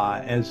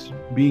as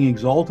being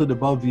exalted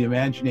above the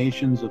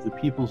imaginations of the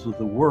peoples of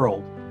the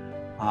world.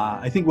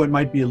 I think what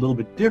might be a little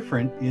bit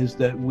different is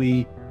that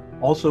we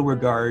also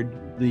regard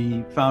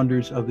the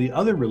founders of the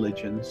other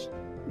religions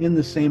in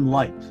the same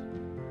light.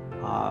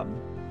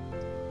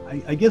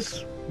 I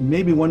guess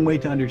maybe one way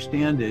to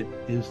understand it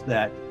is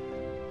that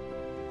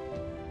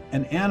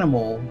an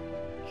animal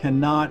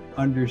cannot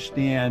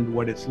understand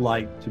what it's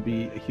like to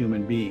be a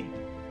human being.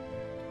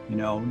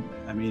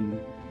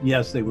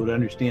 Yes, they would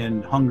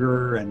understand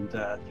hunger and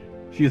a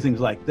few things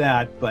like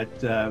that, but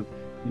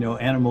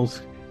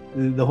animals,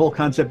 the whole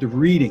concept of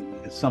reading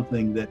is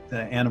something that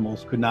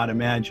animals could not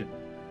imagine.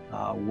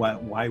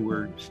 Why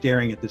we're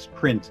staring at this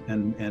print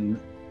and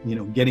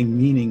getting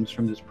meanings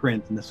from this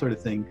print and this sort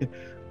of thing.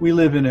 We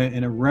live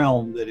in a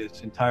realm that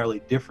is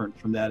entirely different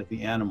from that of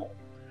the animal.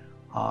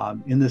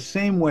 In the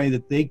same way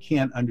that they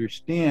can't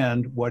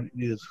understand what it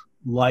is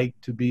like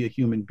to be a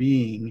human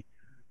being,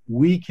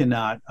 we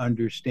cannot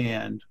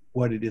understand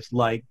what it is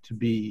like to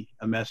be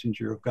a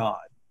messenger of God.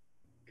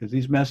 Because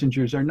these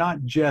messengers are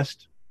not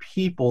just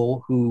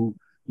people who,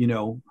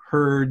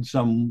 heard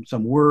some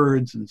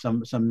words and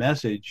some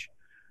message.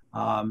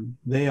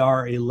 They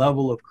are a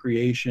level of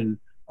creation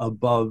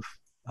above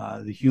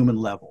the human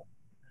level.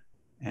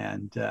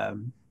 And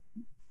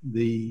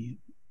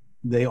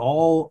they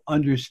all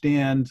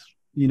understand,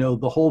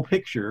 the whole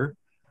picture,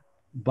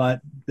 but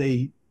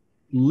they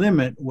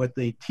limit what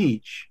they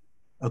teach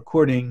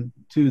according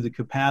to the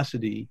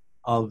capacity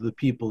of the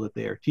people that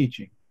they are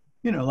teaching.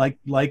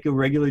 Like a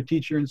regular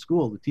teacher in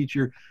school. The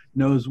teacher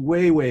knows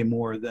way, way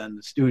more than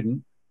the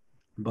student,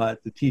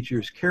 but the teacher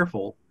is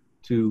careful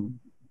to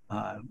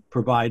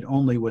provide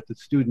only what the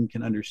student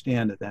can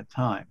understand at that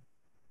time.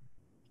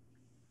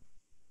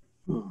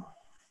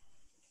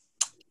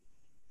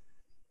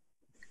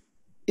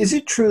 Is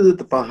it true that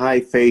the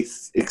Bahá'í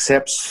Faith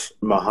accepts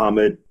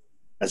Muhammad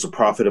as a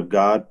prophet of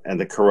God and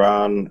the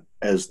Quran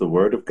as the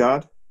word of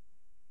God?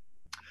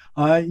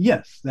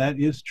 Yes, that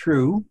is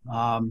true.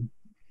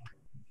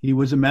 He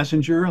was a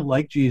messenger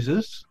like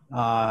Jesus.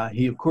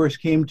 He, of course,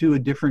 came to a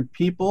different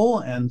people,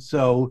 and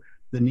so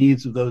the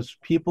needs of those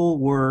people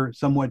were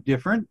somewhat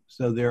different.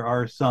 So there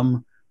are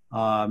some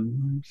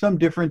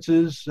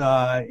differences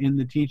in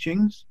the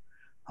teachings,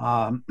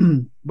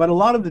 but a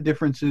lot of the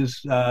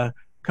differences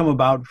come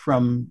about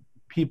from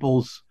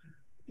people's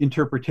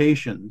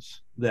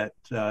interpretations that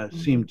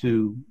seem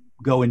to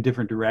go in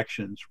different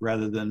directions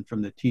rather than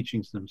from the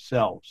teachings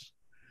themselves.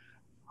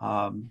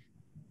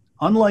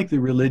 Unlike the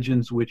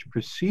religions which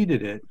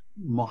preceded it,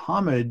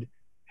 Muhammad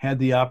had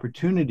the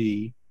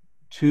opportunity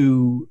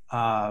to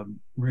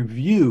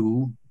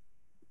review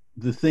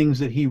the things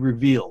that he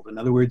revealed. In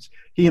other words,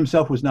 he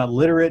himself was not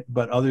literate,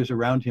 but others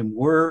around him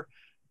were.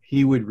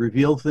 He would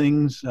reveal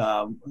things.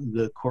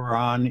 The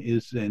Quran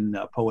is in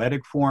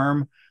poetic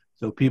form,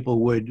 so people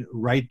would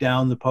write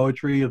down the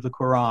poetry of the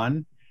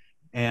Quran,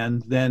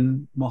 and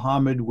then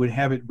Muhammad would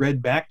have it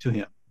read back to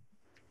him.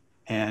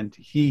 And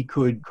he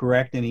could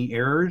correct any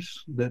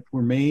errors that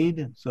were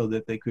made so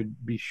that they could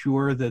be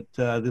sure that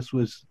this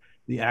was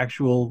the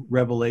actual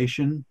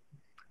revelation.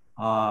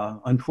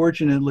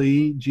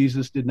 Unfortunately,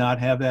 Jesus did not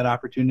have that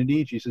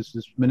opportunity. Jesus'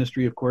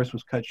 ministry, of course,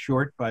 was cut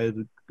short by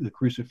the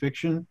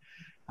crucifixion.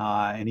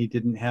 and he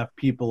didn't have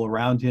people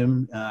around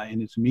him in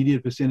his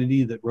immediate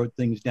vicinity that wrote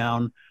things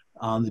down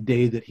on the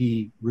day that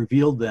he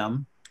revealed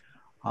them.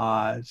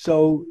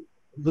 So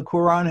the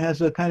Quran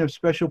has a kind of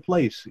special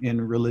place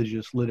in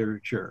religious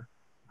literature.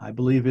 I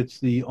believe it's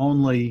the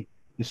only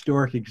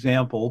historic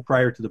example,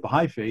 prior to the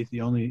Bahá'í Faith,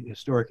 the only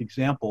historic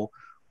example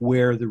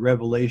where the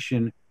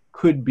revelation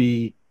could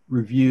be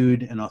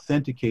reviewed and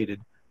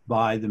authenticated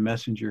by the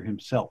messenger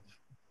himself.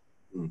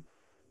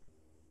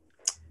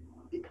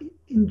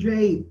 And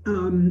Jay,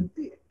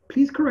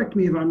 please correct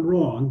me if I'm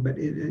wrong, but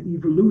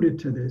you've alluded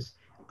to this.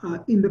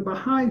 In the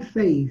Baha'i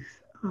Faith,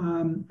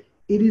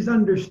 it is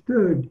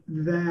understood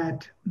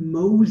that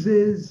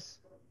Moses,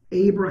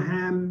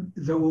 Abraham,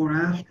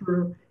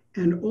 Zoroaster,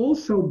 and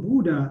also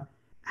Buddha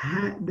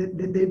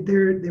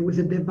there was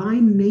a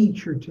divine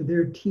nature to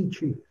their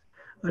teachings,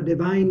 a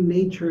divine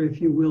nature, if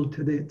you will,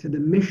 to the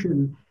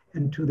mission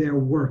and to their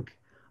work,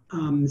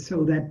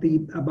 so that the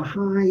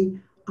Baha'i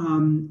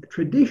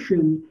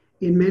tradition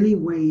in many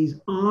ways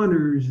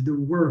honors the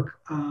work,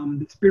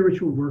 the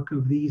spiritual work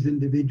of these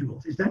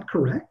individuals. Is that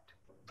correct?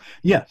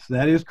 Yes,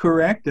 that is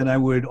correct. And I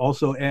would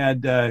also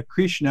add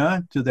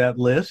Krishna to that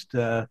list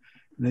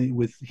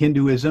with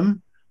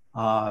Hinduism.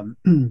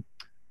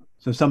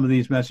 So some of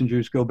these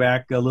messengers go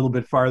back a little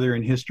bit farther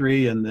in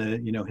history, and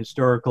the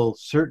historical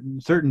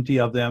certainty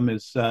of them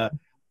is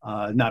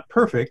not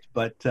perfect.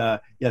 But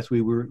yes,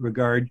 we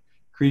regard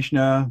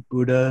Krishna,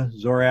 Buddha,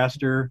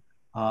 Zoroaster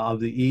of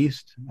the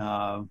East,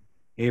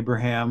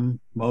 Abraham,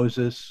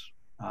 Moses,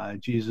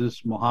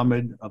 Jesus,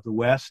 Muhammad of the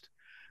West,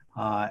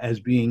 as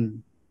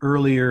being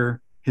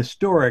earlier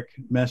historic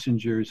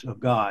messengers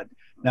of God.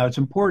 Now, it's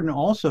important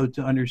also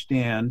to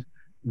understand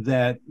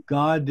that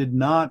God did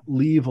not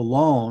leave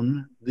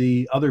alone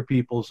the other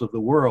peoples of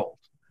the world.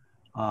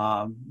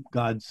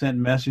 God sent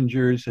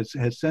messengers,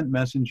 has sent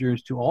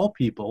messengers to all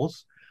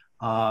peoples.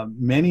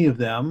 Many of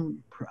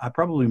them,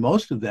 probably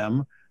most of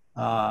them,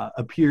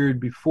 appeared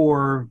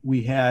before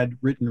we had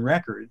written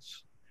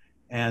records.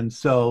 And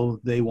so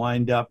they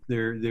wind up,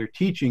 their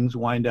teachings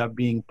wind up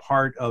being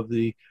part of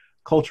the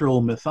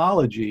cultural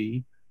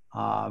mythology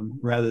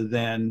rather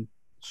than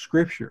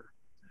scripture.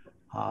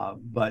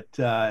 But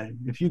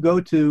if you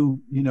go to,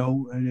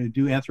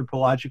 do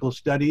anthropological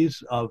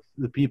studies of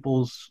the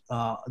peoples,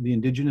 the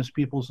indigenous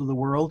peoples of the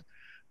world,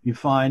 you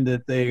find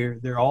that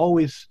they're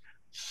always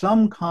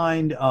some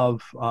kind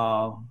of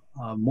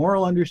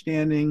moral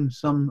understanding,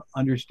 some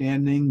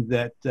understanding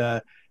that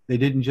they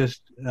didn't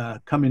just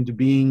come into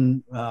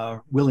being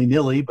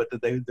willy-nilly, but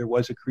that there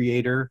was a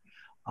creator,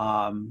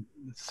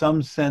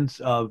 some sense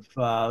of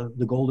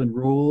the golden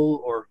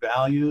rule or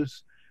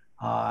values.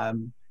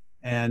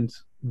 And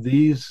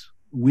these,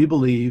 we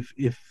believe,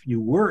 if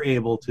you were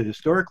able to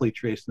historically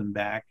trace them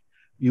back,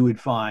 you would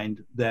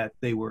find that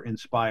they were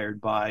inspired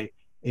by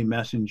a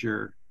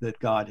messenger that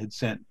God had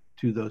sent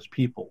to those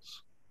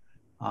peoples.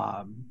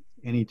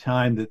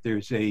 Anytime that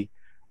there's a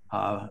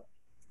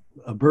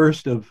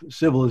burst of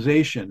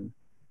civilization,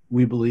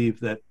 we believe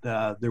that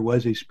there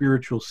was a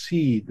spiritual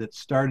seed that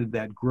started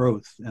that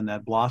growth and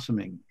that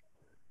blossoming.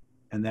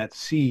 And that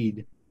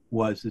seed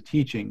was the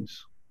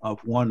teachings of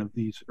one of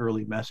these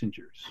early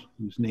messengers,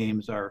 whose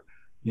names are,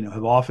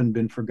 have often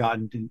been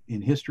forgotten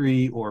in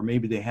history, or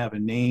maybe they have a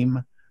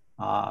name,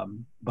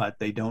 but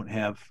they don't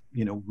have,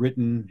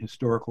 written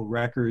historical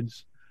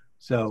records.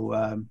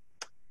 So,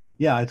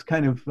 yeah, it's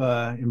kind of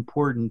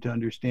important to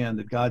understand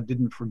that God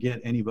didn't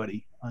forget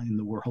anybody in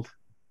the world.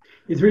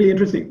 It's really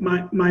interesting.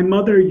 My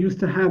mother used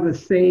to have a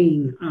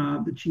saying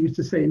that she used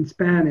to say in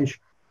Spanish,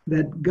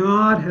 that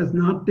God has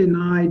not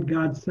denied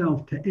God's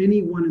self to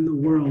anyone in the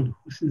world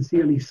who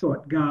sincerely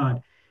sought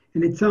God.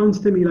 And it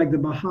sounds to me like the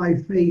Baha'i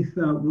Faith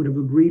would have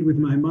agreed with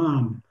my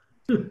mom.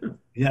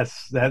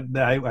 Yes, that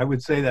I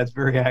would say that's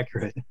very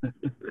accurate.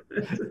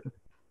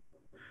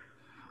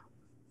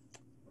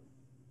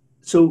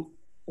 So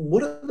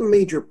what are the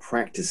major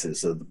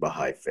practices of the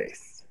Baha'i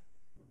Faith?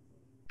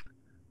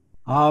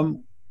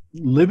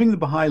 Living the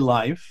Baha'i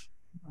life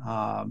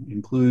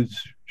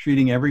includes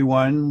treating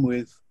everyone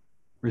with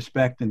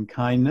respect and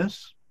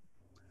kindness,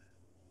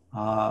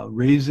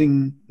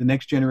 raising the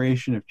next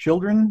generation of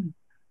children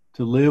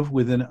to live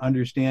with an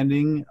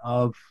understanding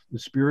of the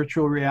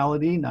spiritual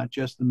reality, not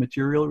just the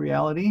material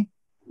reality,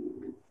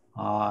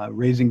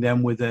 raising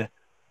them with an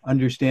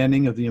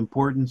understanding of the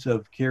importance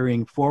of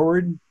carrying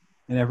forward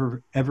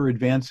an ever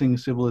advancing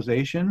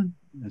civilization,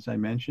 as I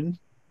mentioned.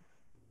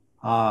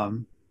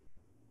 On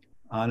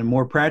a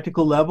more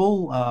practical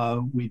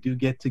level, we do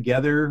get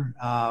together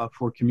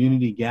for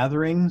community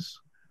gatherings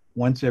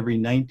once every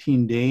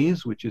 19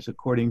 days, which is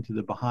according to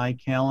the Baha'i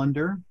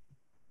calendar.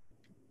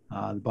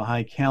 The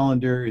Baha'i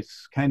calendar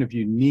is kind of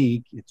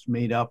unique. It's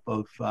made up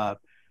of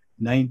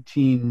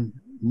 19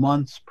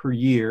 months per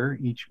year,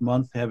 each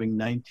month having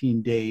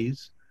 19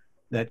 days.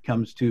 That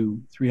comes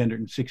to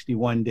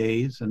 361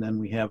 days, and then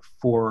we have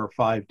 4 or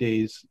 5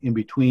 days in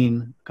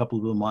between a couple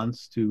of the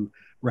months to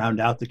round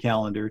out the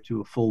calendar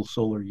to a full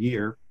solar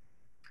year.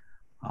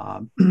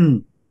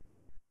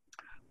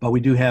 But we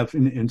do have,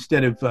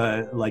 instead of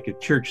like a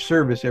church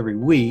service every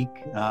week,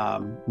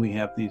 we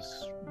have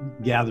these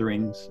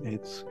gatherings.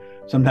 It's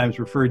sometimes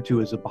referred to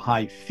as a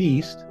Bahá'í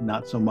feast,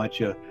 not so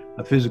much a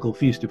physical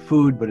feast of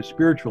food, but a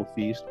spiritual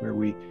feast where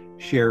we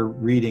share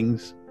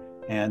readings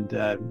and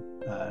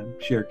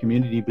share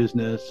community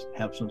business,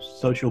 have some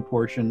social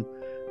portion.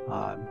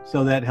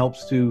 So that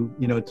helps to,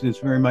 it's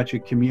very much a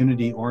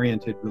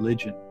community-oriented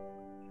religion.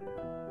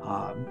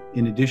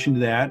 In addition to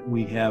that,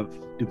 we have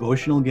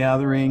devotional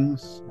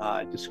gatherings,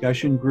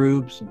 discussion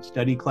groups, and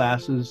study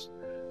classes.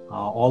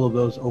 All of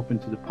those open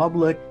to the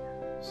public.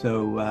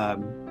 So,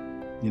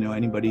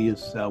 anybody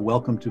is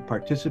welcome to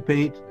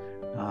participate,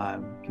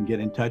 can get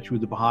in touch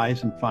with the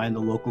Baha'is and find the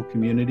local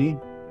community.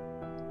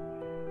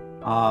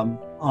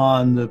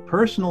 On the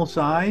personal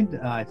side,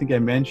 I think I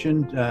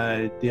mentioned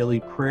daily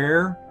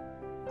prayer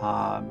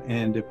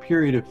and a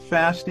period of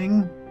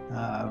fasting.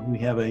 We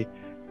have a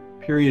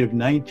period of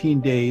 19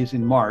 days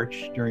in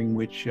March during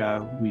which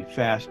we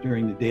fast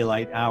during the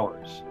daylight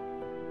hours.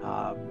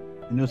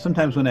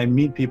 Sometimes when I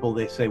meet people,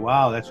 they say,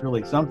 wow, that's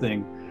really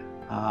something.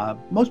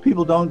 Most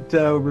people don't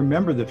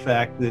remember the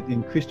fact that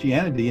in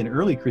Christianity, in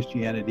early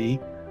Christianity,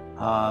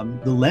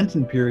 the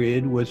Lenten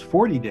period was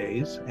 40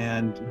 days,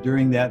 and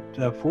during that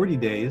 40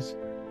 days,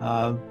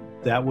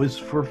 that was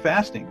for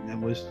fasting. It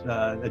was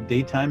a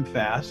daytime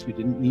fast. You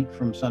didn't eat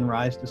from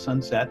sunrise to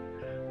sunset.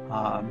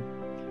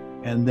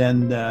 And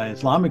then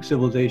Islamic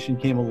civilization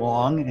came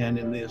along, and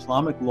in the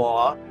Islamic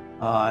law,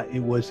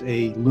 it was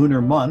a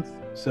lunar month.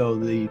 So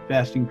the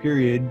fasting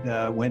period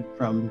went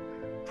from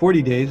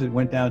 40 days, it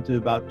went down to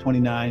about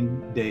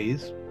 29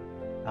 days.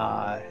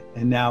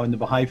 And now in the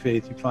Bahá'í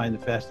Faith, you find the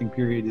fasting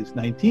period is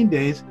 19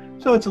 days.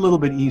 So it's a little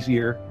bit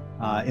easier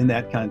in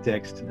that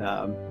context.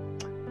 And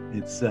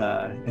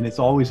it's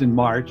always in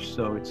March,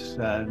 so it's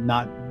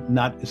not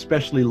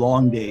especially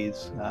long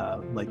days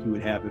like you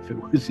would have if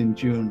it was in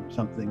June or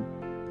something.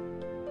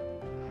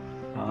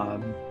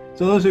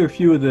 So those are a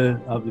few of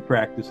the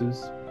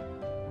practices.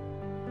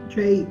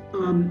 Jay,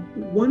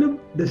 one of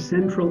the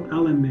central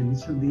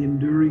elements of the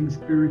enduring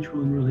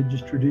spiritual and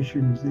religious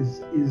traditions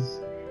is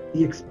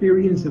the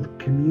experience of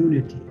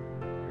community.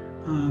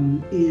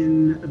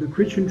 In the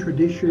Christian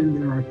tradition,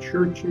 there are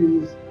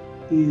churches.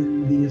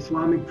 In the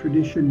Islamic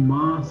tradition,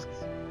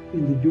 mosques.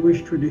 In the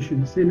Jewish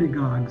tradition,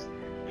 synagogues.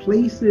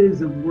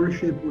 Places of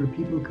worship where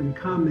people can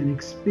come and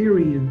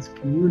experience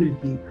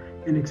community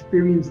and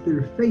experience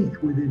their faith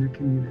within a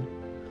community.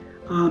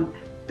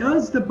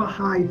 Does the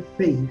Baha'i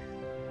Faith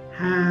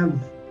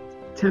have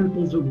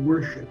temples of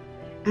worship?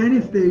 And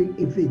if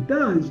it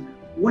does,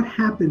 what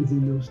happens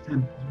in those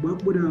temples?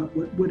 What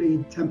would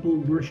a temple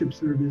worship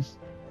service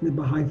in the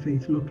Baha'i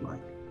Faith look like?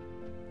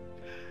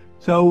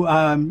 So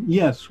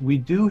yes, we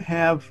do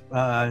have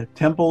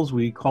temples.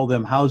 We call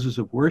them houses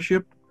of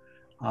worship.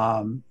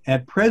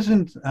 At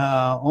present,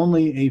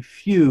 only a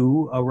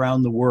few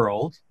around the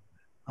world.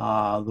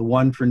 The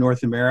one for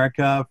North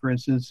America, for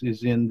instance,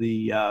 is in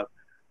the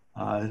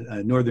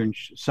northern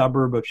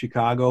suburb of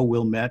Chicago,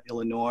 Wilmette,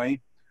 Illinois.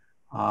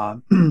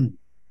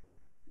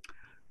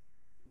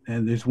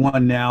 And there's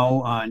one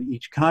now on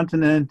each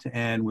continent,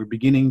 and we're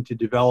beginning to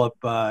develop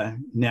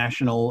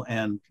national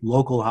and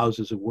local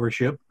houses of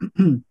worship.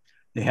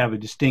 They have a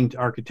distinct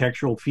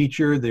architectural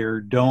feature.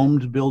 They're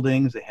domed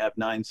buildings. They have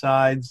 9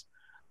 sides.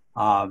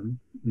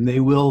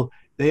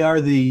 They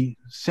are the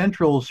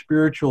central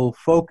spiritual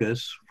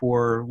focus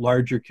for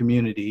larger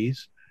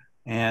communities.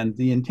 And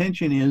the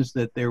intention is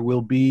that there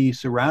will be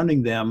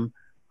surrounding them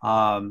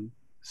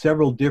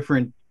several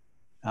different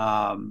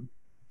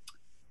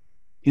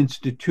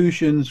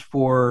institutions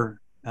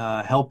for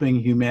helping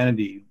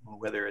humanity,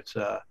 whether it's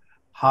a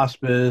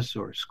hospice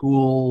or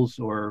schools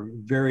or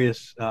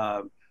various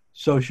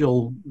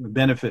social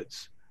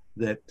benefits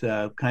that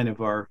kind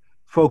of are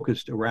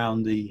focused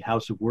around the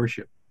house of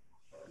worship.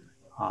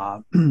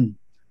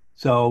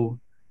 So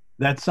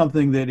that's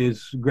something that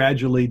is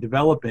gradually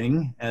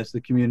developing as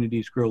the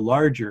communities grow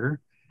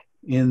larger.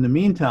 In the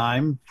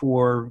meantime,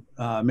 for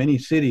many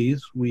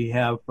cities, we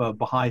have a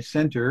Baha'i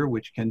Center,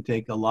 which can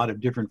take a lot of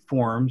different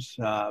forms.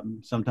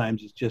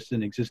 Sometimes it's just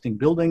an existing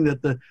building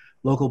that the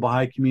local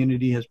Baha'i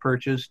community has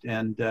purchased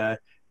and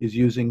is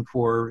using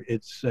for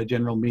its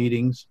general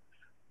meetings.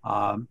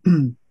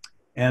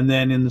 And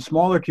then in the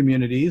smaller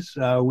communities,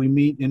 we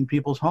meet in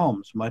people's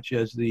homes, much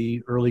as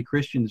the early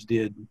Christians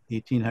did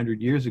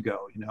 1,800 years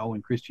ago,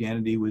 when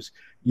Christianity was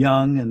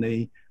young and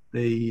they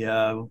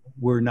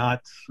were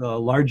not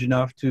large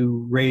enough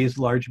to raise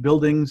large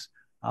buildings.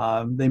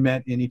 They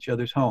met in each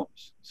other's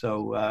homes.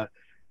 So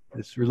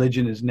this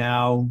religion is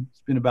now,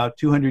 it's been about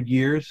 200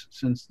 years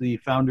since the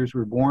founders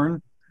were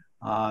born.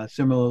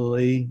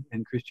 Similarly,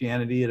 in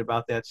Christianity, at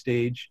about that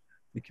stage,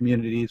 the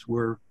communities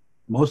were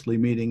mostly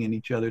meeting in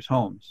each other's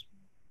homes.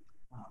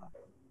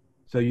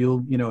 So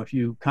if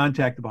you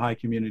contact the Baha'i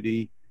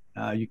community,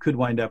 you could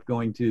wind up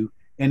going to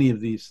any of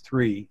these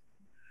 3.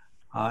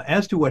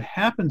 As to what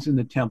happens in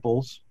the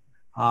temples,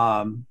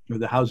 or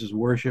the houses of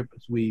worship,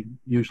 as we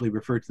usually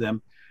refer to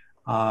them,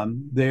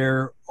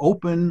 They're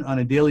open on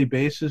a daily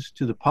basis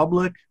to the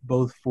public,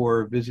 both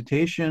for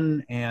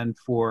visitation and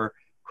for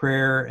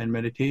prayer and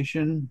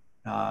meditation.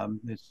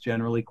 It's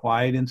generally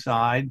quiet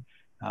inside,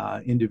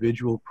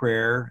 individual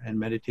prayer and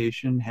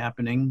meditation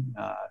happening,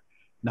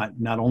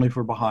 not only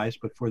for Baha'is,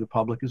 but for the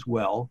public as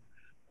well.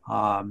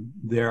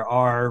 There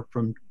are,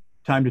 from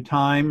time to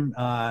time,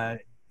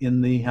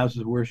 in the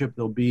houses of worship,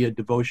 there'll be a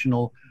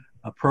devotional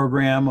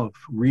program of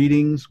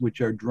readings,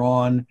 which are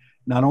drawn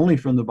not only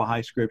from the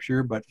Baha'i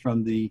scripture, but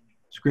from the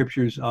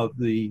scriptures of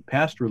the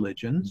past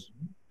religions.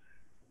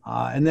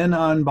 And then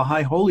on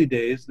Baha'i holy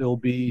days, there'll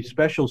be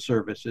special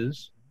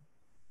services.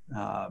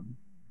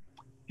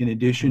 In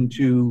addition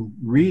to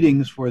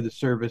readings for the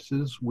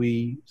services,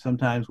 we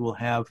sometimes will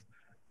have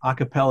a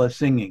cappella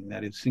singing,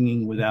 that is,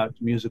 singing without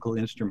musical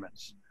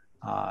instruments,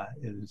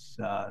 is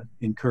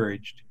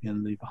encouraged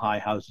in the Baha'i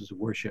houses of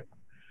worship.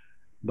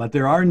 But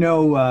there are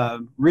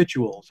no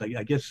rituals.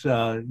 I guess,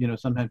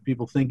 sometimes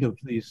people think of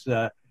these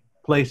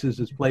places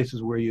as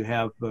places where you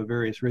have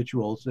various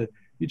rituals.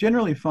 You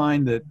generally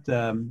find that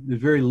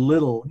there's very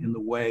little in the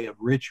way of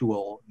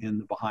ritual in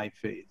the Baha'i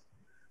faith.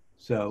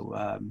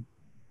 So,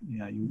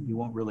 you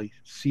won't really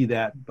see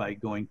that by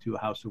going to a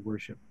house of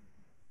worship.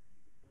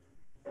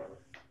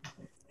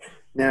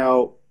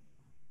 Now,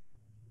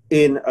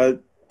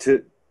 to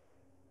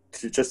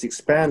just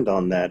expand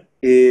on that,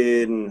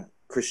 in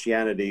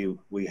Christianity,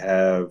 we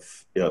have,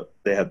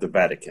 they have the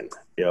Vatican.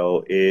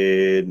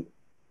 In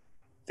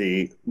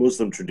the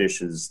Muslim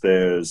traditions,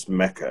 there's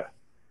Mecca.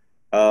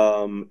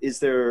 Is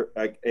there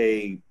like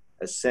a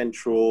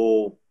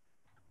central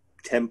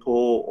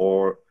temple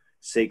or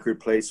sacred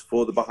place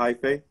for the Baha'i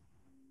faith?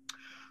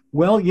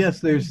 Well, yes,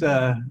 there's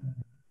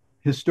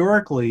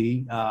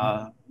historically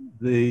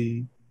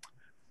the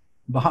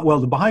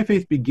Baha'i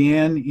faith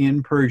began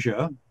in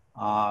Persia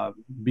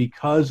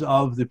because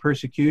of the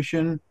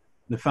persecution.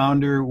 The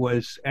founder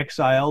was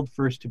exiled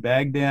first to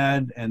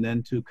Baghdad and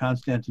then to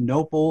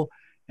Constantinople,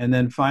 and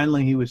then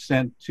finally he was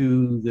sent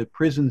to the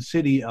prison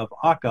city of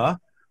Akka,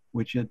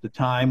 which at the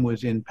time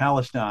was in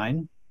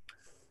Palestine.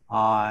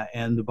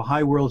 And the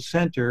Baha'i World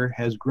Center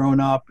has grown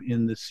up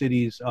in the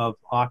cities of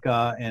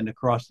Akka and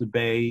across the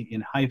bay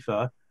in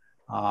Haifa,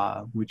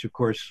 which of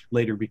course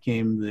later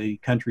became the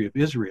country of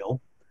Israel.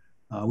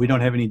 We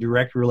don't have any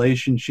direct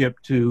relationship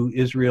to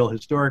Israel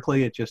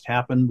historically. It just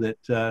happened that,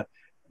 the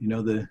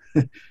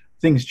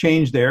things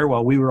changed there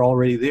while we were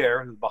already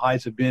there. The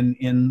Baha'is have been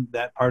in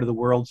that part of the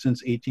world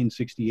since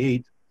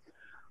 1868.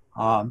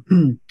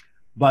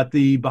 But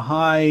the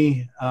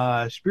Baha'i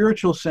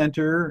Spiritual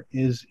Center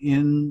is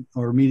in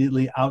or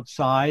immediately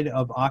outside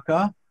of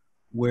Akka,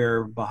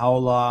 where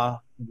Baha'u'llah's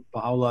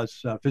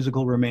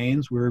physical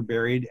remains were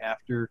buried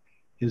after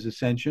his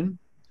ascension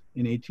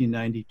in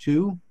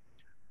 1892.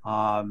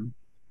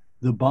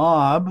 The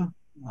Bab,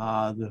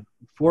 the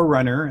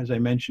forerunner, as I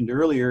mentioned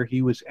earlier,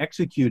 he was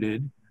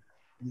executed.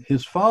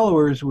 His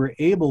followers were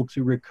able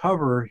to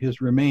recover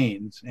his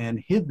remains and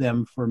hid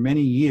them for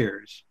many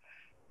years.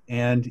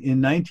 And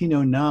in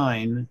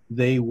 1909,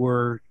 they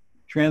were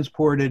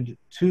transported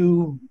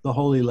to the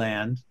Holy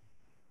Land,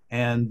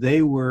 and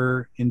they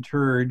were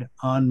interred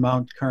on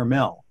Mount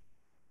Carmel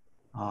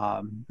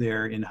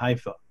there in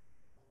Haifa.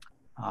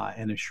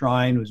 And a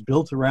shrine was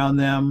built around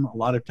them. A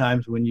lot of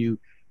times when you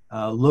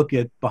look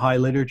at Baha'i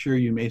literature,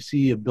 you may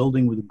see a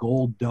building with a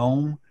gold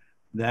dome.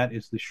 That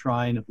is the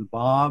shrine of the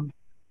Bab.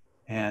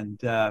 And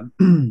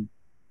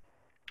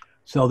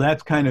so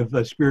that's kind of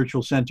a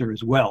spiritual center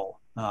as well.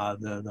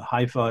 The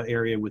Haifa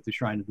area with the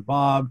shrine of the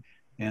Bab,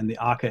 and the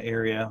Akka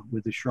area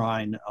with the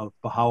shrine of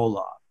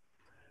Baha'u'lláh.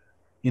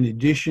 In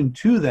addition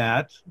to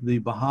that, the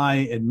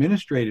Baha'i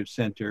Administrative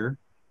Center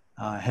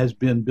has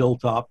been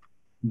built up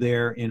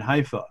there in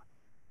Haifa.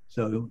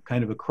 So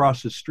kind of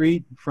across the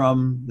street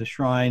from the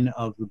shrine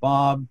of the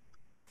Bab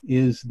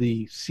is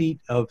the seat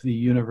of the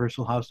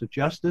Universal House of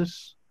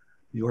Justice,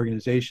 the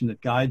organization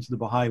that guides the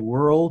Baha'i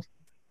world,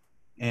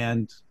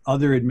 and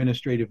other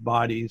administrative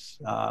bodies,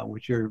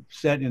 which are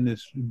set in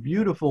this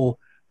beautiful,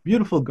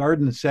 beautiful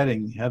garden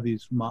setting. You have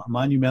these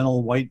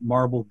monumental white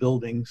marble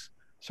buildings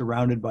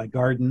surrounded by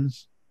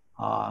gardens.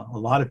 A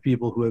lot of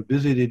people who have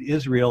visited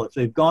Israel, if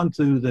they've gone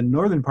to the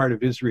northern part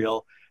of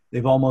Israel,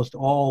 they've almost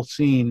all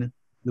seen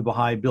the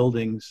Baha'i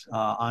buildings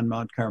on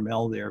Mount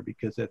Carmel there,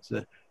 because that's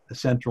a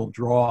central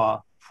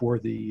draw for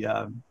the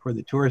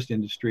tourist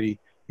industry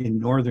in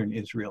northern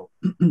Israel.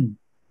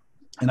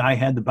 And I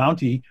had the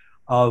bounty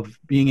of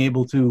being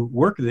able to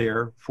work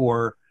there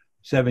for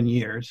 7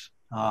 years.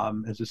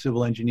 As a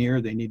civil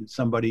engineer, they needed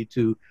somebody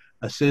to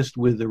assist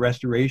with the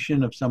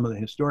restoration of some of the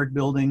historic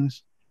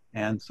buildings.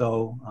 And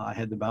so I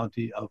had the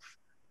bounty of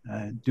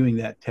doing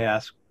that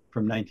task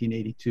from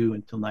 1982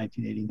 until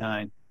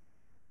 1989.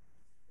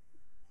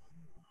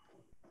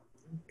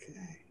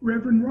 Okay.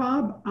 Reverend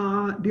Rob,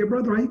 dear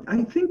brother,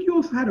 I think you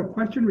also had a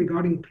question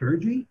regarding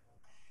clergy.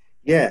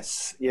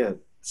 Yes, yeah.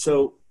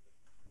 So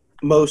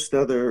most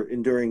other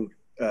enduring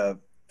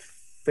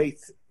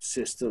faith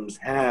systems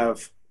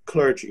have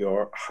clergy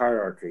or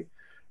hierarchy.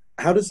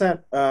 How does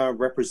that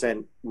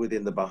represent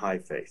within the Baha'i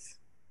faith?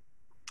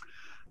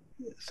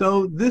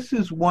 So this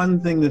is one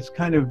thing that's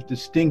kind of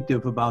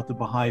distinctive about the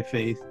Baha'i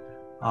Faith.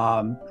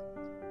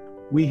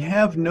 We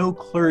have no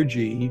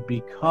clergy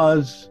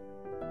because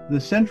the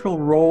central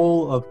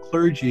role of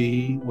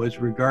clergy was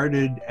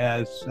regarded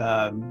as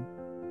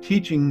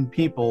teaching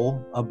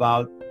people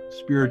about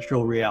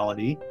spiritual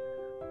reality.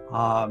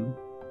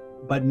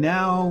 But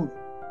now,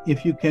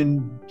 if you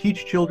can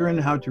teach children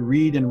how to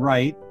read and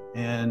write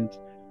and,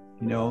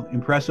 you know,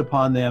 impress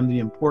upon them the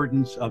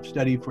importance of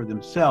study for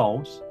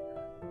themselves,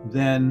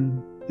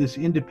 then this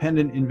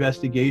independent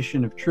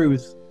investigation of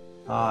truth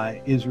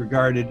is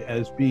regarded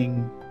as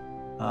being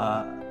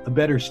a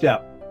better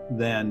step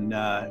than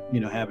you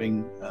know,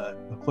 having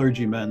a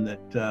clergyman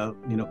that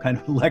you know, kind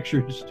of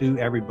lectures to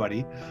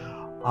everybody.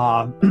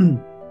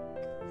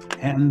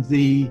 And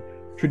the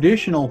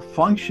traditional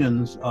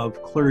functions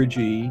of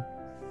clergy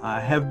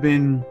have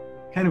been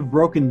kind of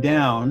broken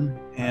down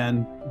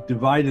and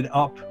divided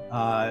up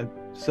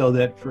so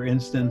that, for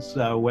instance,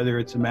 whether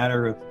it's a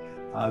matter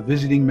of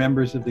visiting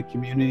members of the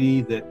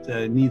community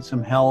that need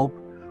some help,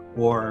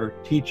 or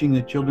teaching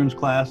the children's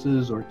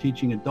classes or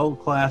teaching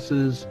adult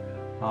classes,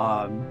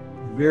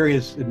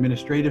 various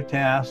administrative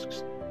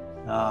tasks,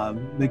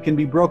 that can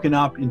be broken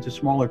up into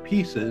smaller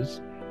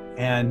pieces,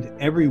 and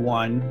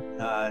everyone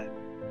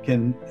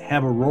can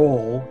have a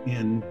role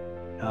in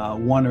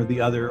one or the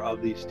other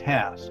of these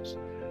tasks.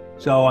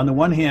 So on the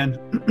one hand,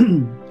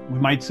 we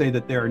might say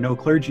that there are no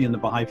clergy in the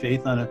Baha'i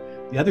Faith. On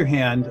the other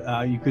hand,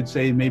 you could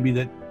say maybe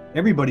that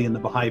everybody in the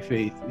Baha'i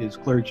Faith is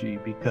clergy,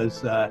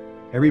 because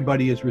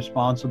everybody is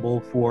responsible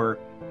for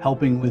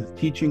helping with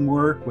teaching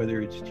work,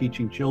 whether it's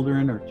teaching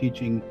children or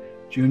teaching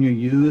junior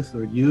youth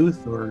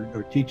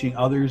or teaching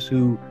others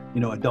who,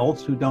 you know,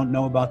 adults who don't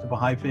know about the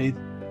Baha'i Faith.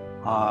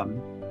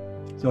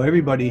 So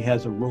everybody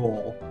has a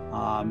role.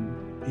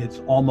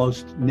 It's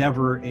almost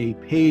never a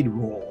paid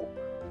role.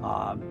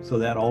 So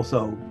that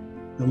also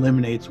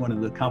eliminates one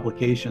of the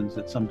complications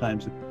that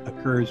sometimes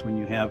occurs when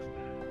you have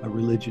a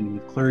religion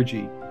with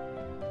clergy.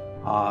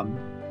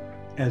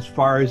 As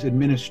far as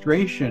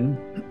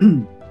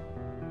administration,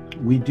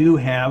 we do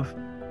have,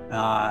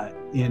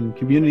 in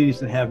communities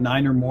that have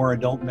 9 or more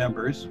adult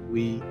members,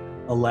 we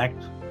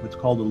elect what's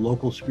called a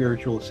local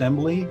spiritual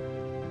assembly.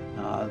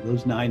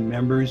 Those 9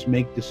 members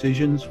make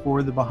decisions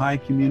for the Baha'i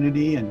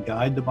community and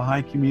guide the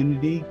Baha'i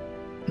community.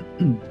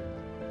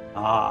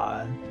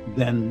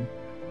 Then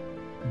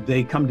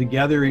they come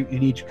together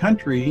in each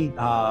country.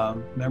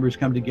 Members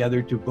come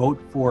together to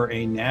vote for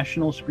a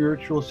national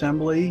spiritual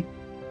assembly,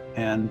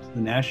 and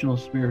the National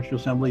Spiritual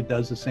Assembly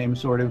does the same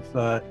sort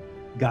of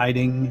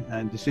guiding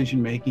and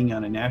decision making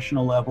on a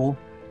national level,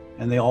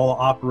 and they all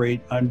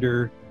operate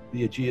under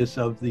the aegis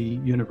of the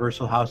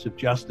Universal House of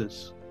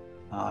Justice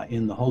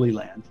in the Holy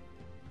Land.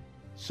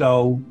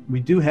 So we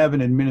do have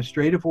an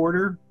administrative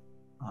order.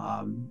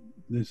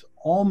 There's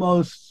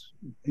almost,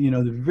 you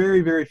know, the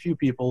very, very few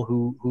people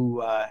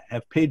who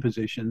have paid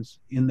positions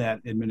in that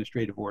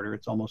administrative order.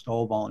 It's almost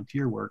all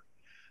volunteer work.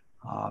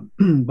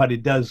 But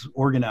it does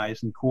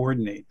organize and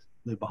coordinate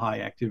the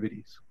Baha'i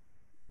activities.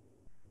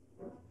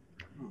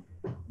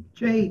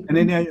 Jay. And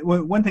then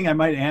one thing I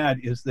might add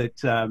is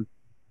that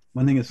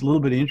one thing that's a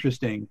little bit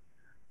interesting,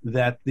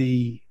 that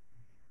the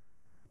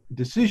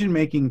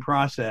decision-making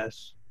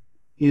process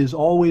is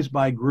always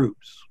by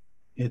groups.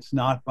 It's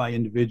not by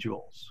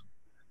individuals.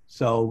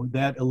 So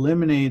that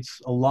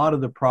eliminates a lot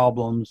of the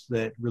problems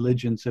that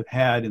religions have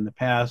had in the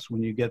past,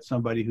 when you get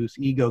somebody whose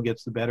ego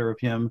gets the better of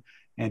him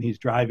and he's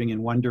driving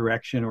in one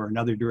direction or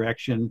another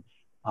direction.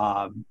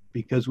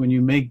 Because when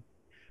you make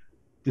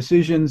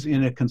decisions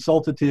in a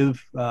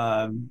consultative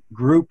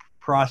group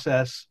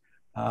process,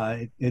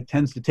 it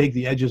tends to take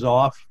the edges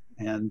off,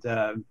 and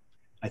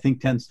I think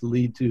tends to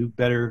lead to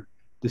better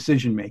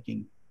decision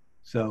making.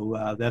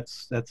 So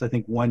that's I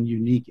think one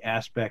unique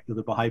aspect of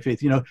the Baha'i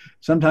Faith. You know,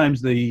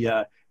 sometimes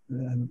the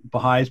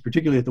Baha'is,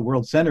 particularly at the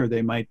World Center,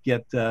 they might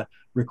get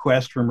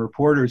requests from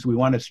reporters, we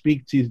want to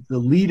speak to the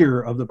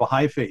leader of the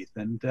Baha'i Faith.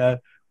 And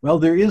well,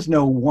 there is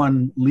no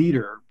one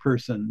leader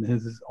person.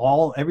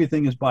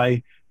 Everything is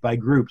by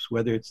groups,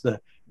 whether it's the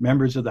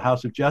members of the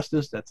House of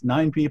Justice, that's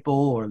 9 people,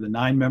 or the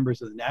 9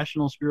 members of the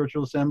National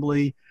Spiritual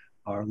Assembly,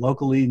 or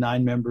locally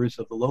 9 members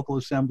of the local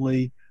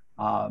assembly.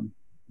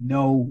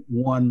 No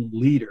one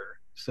leader.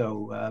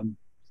 So a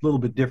little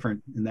bit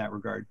different in that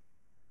regard.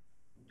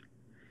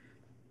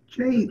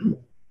 Jay,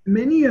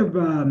 many of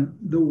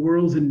the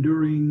world's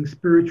enduring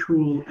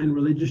spiritual and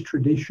religious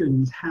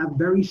traditions have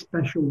very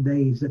special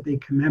days that they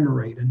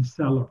commemorate and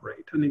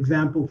celebrate. An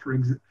example,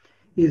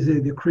 is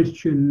the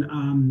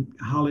Christian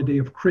holiday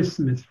of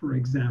Christmas, for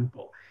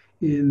example.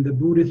 In the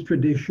Buddhist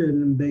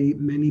tradition,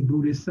 many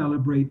Buddhists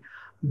celebrate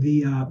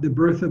the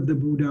birth of the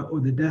Buddha or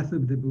the death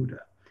of the Buddha.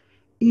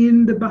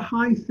 In the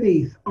Baha'i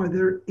Faith, are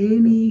there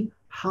any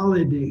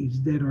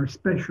holidays that are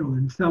special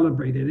and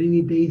celebrated?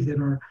 Any days that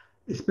are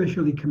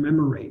especially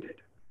commemorated?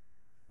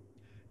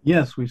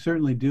 Yes, we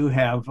certainly do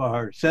have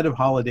our set of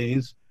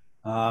holidays,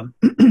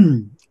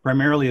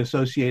 primarily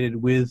associated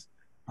with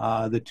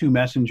the 2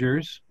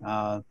 messengers.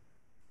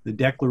 The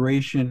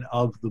declaration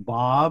of the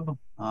Bab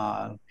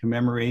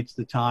commemorates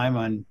the time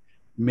on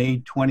May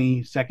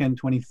 22nd,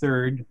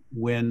 23rd,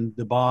 when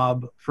the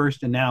Bab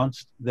first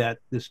announced that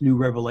this new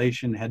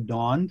revelation had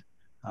dawned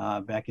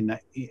back in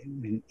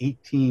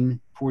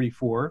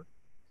 1844.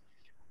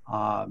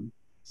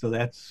 So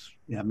that's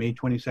May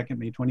 22nd,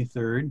 May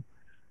 23rd.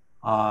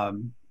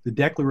 The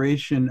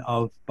declaration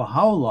of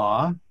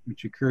Baha'u'lláh,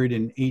 which occurred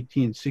in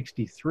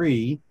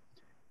 1863,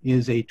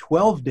 is a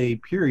 12-day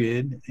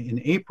period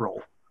in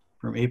April,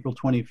 from April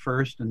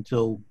 21st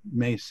until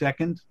May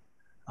 2nd,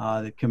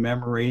 that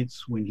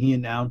commemorates when he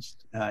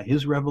announced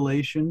his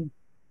revelation.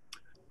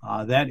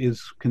 That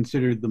is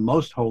considered the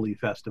most holy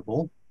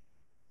festival.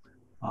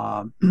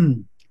 I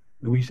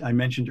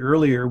mentioned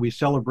earlier, we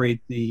celebrate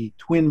the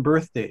twin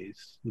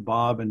birthdays. The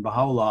Bab and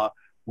Baha'u'lláh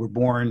were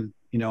born,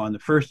 on the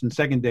first and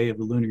second day of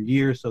the lunar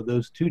year, so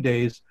those 2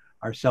 days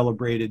are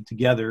celebrated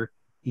together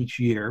each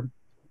year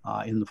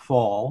in the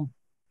fall.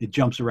 It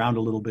jumps around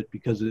a little bit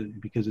because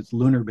it's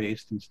lunar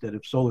based instead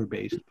of solar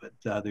based, but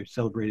they're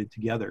celebrated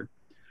together.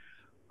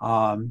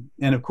 And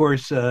of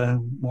course,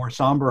 more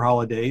somber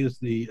holiday is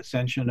the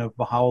Ascension of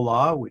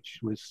Baha'u'lláh, which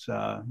was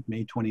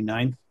May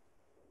 29th,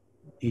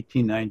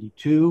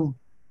 1892,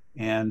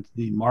 and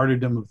the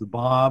Martyrdom of the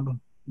Bab,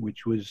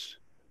 which was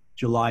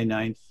July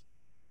 9th,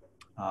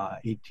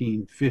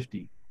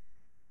 1850.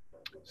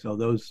 So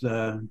those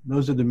are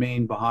the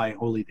main Baha'i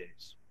holy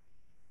days.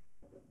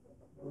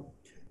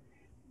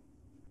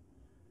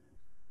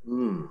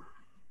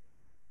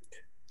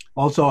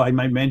 Also, I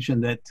might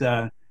mention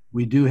that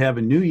we do have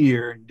a New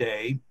Year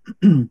Day,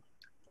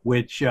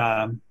 which,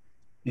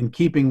 in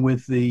keeping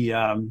with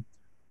the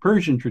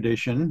Persian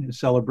tradition, is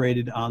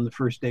celebrated on the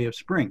first day of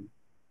spring,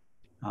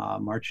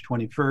 March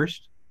 21st.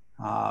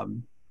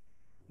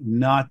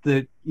 Not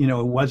that,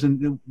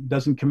 it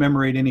doesn't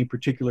commemorate any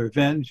particular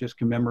event, it just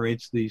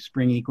commemorates the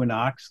spring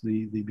equinox,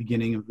 the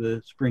beginning of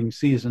the spring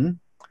season.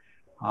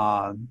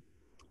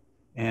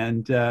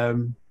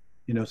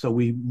 So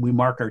we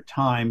mark our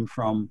time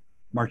from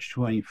March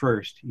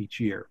 21st each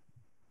year.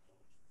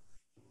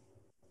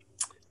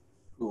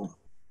 Cool.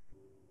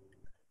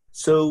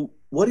 So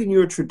what in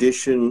your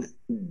tradition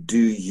do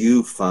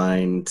you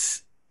find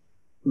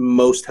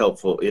most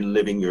helpful in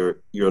living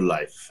your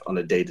life on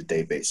a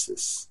day-to-day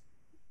basis?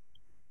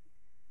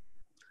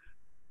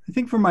 I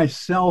think for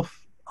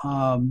myself,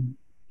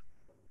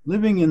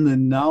 living in the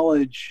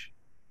knowledge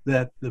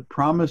that the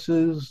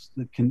promises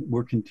that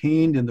were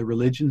contained in the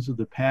religions of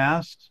the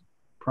past,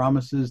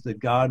 promises that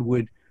God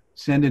would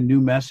send a new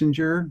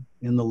messenger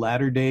in the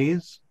latter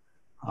days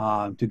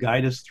to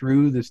guide us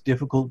through this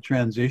difficult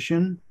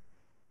transition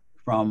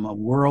from a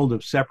world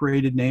of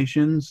separated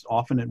nations,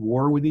 often at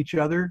war with each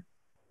other,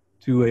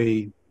 to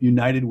a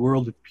united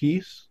world of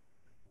peace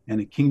and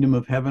a kingdom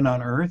of heaven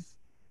on earth.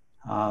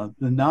 The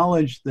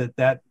knowledge that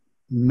that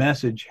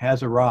message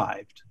has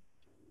arrived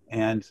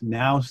and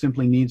now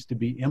simply needs to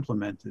be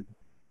implemented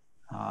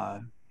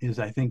is,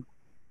 I think,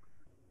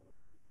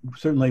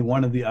 certainly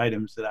one of the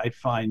items that I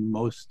find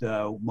most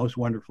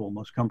wonderful,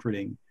 most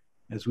comforting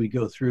as we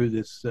go through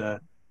this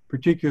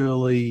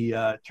particularly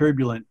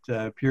turbulent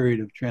period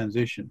of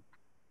transition.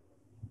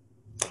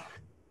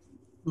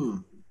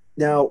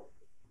 Now,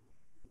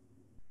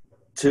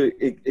 to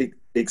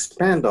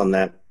expand on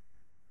that,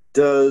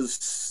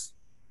 does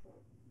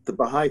the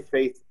Baha'i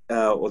Faith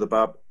or the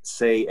Bab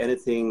say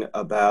anything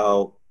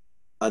about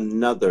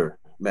another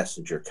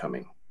messenger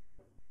coming?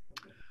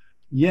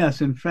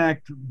 Yes, in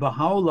fact,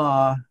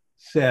 Baha'u'lláh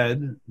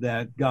said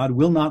that God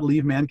will not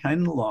leave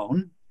mankind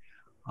alone.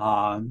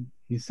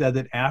 He said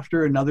that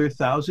after another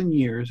 1,000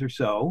 years or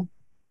so,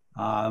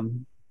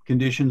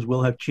 conditions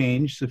will have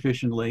changed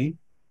sufficiently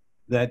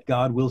that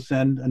God will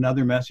send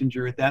another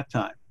messenger at that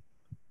time,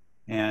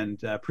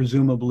 and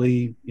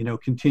presumably,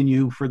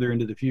 continue further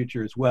into the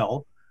future as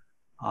well.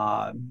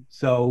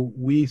 So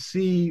we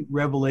see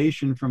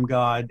revelation from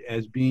God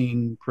as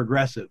being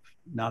progressive,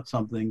 not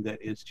something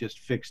that is just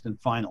fixed and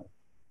final.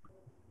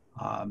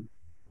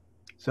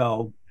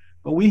 But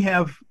we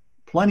have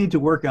plenty to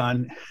work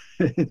on,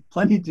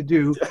 plenty to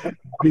do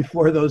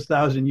before those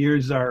 1,000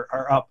 years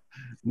are up.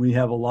 We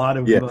have a lot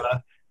of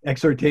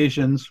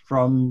exhortations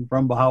from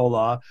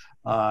Baha'u'lláh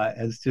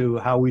as to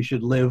how we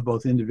should live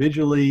both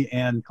individually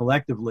and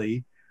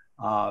collectively.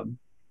 And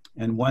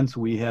once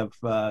we have,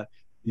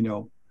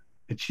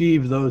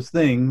 achieved those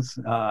things,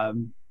 by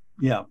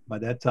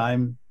that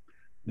time,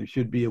 there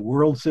should be a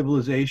world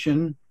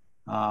civilization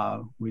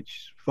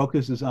which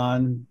focuses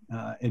on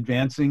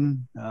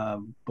advancing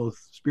both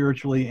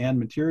spiritually and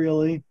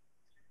materially.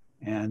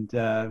 And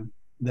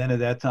then at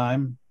that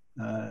time,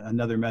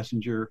 another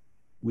messenger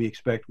we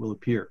expect will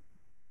appear.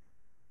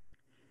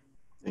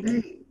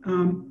 Hey,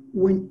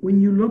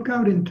 when you look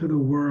out into the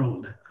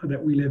world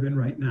that we live in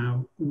right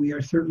now, we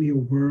are certainly a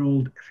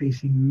world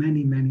facing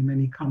many, many,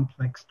 many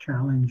complex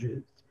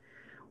challenges.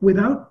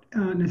 Without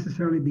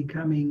necessarily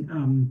becoming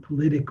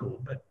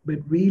political, but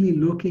really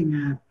looking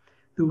at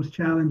those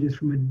challenges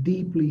from a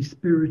deeply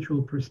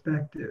spiritual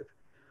perspective,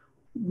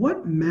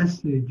 what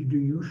message do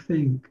you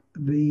think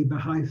the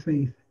Baha'i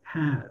Faith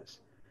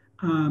has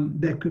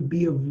that could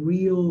be of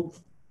real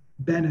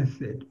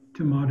benefit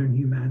to modern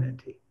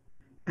humanity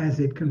as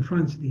it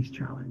confronts these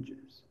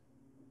challenges?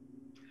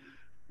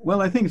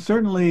 Well, I think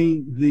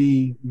certainly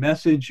the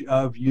message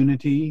of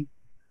unity,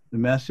 the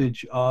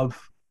message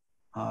of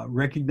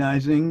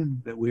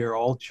recognizing that we are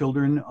all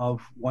children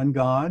of one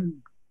God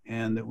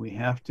and that we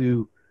have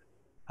to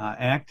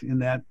act in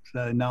that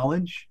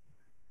knowledge.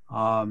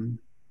 The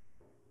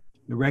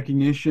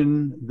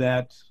recognition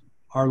that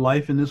our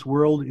life in this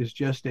world is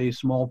just a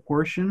small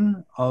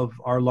portion of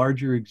our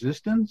larger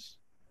existence.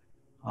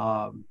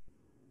 And,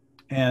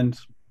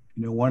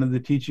 you know, one of the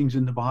teachings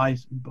in the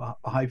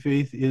Bahá'í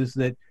Faith is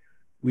that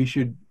we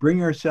should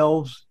bring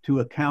ourselves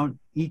to account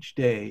each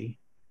day.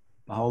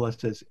 Baha'u'lláh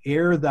says,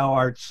 ere thou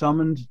art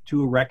summoned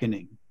to a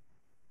reckoning.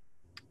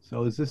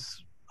 So is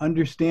this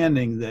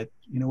understanding that,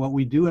 you know, what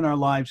we do in our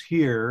lives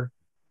here,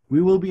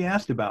 we will be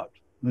asked about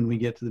when we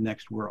get to the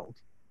next world.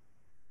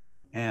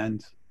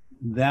 And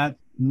that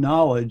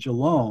knowledge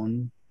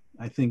alone,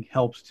 I think,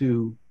 helps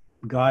to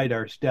guide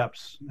our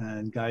steps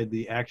and guide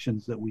the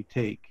actions that we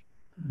take.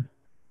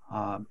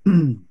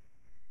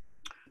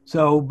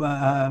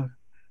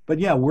 But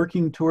yeah,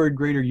 working toward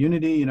greater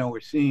unity, you know, we're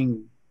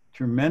seeing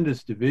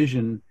tremendous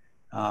division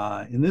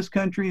in this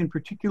country in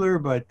particular,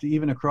 but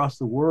even across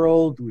the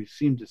world. We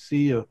seem to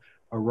see a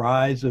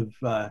rise of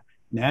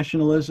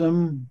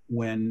nationalism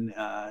when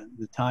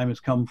the time has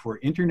come for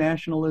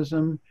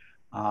internationalism.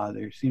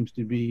 There seems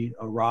to be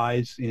a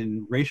rise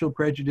in racial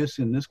prejudice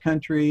in this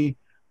country,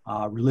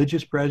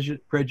 religious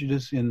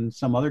prejudice in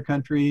some other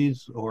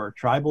countries, or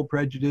tribal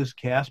prejudice,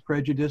 caste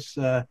prejudice,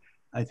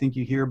 I think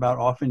you hear about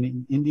often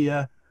in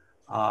India.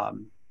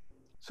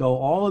 So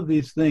all of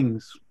these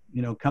things,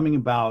 you know, coming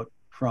about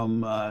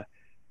from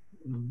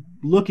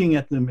looking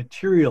at the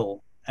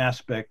material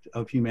aspect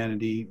of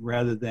humanity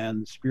rather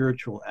than the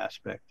spiritual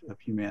aspect of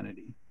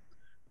humanity.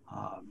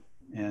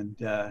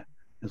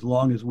 As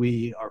long as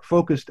we are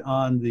focused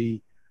on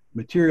the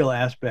material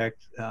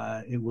aspect,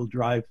 it will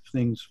drive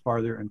things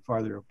farther and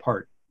farther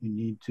apart. We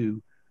need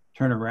to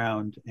turn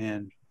around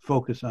and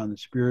focus on the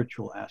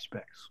spiritual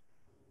aspects.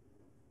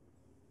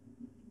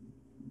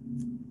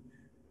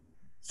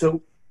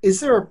 So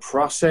is there a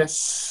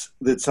process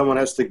that someone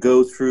has to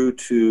go through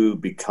to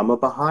become a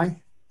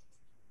Baha'i?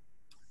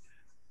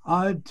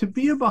 To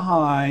be a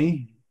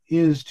Baha'i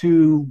is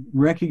to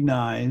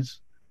recognize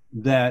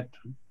that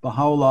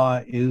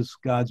Baha'u'lláh is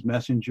God's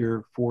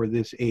messenger for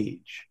this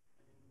age.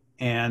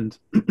 And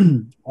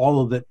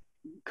all of that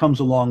comes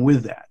along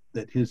with that,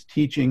 that his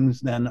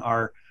teachings then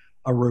are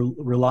a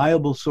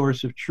reliable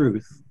source of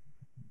truth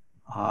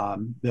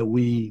that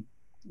we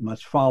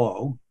must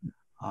follow.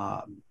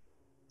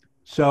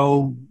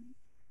 So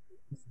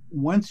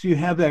once you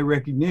have that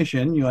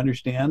recognition, you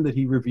understand that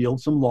he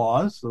revealed some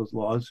laws, those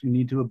laws you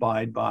need to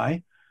abide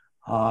by.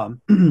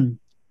 Then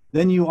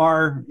you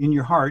are, in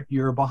your heart,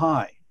 you're a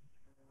Baha'i.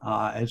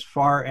 As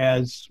far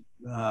as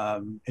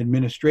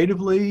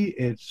administratively,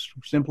 it's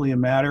simply a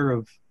matter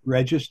of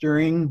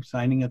registering,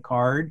 signing a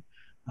card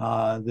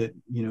that,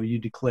 you know, you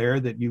declare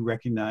that you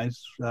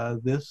recognize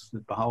this,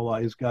 that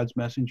Baha'u'lláh is God's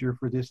messenger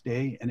for this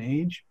day and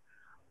age.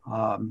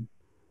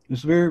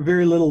 There's very,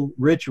 very little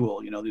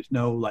ritual, you know, there's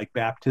no like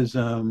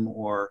baptism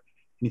or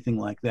anything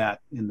like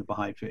that in the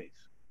Baha'i Faith.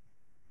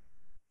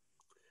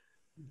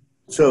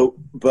 So,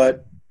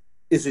 but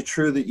is it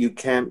true that you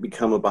can't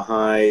become a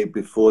Baha'i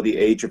before the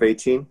age of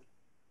 18?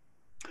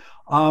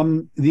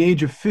 The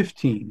age of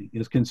 15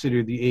 is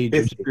considered the age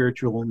 15. of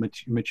spiritual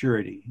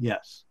maturity,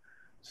 yes.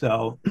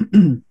 So,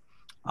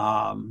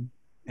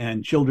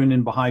 and children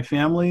in Baha'i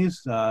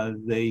families,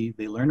 they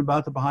learn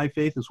about the Baha'i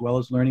Faith as well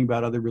as learning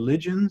about other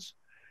religions.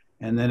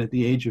 And then at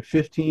the age of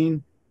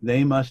 15,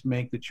 they must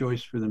make the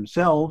choice for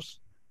themselves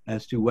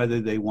as to whether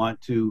they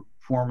want to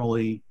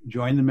formally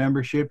join the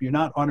membership. You're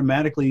not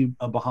automatically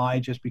a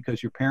Baha'i just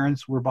because your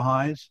parents were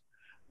Baha'is.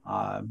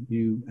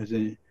 You, as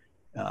a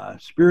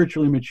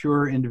spiritually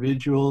mature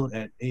individual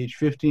at age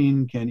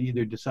 15, can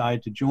either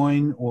decide to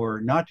join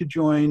or not to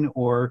join,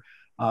 or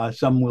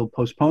some will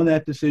postpone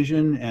that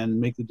decision and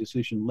make the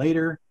decision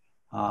later.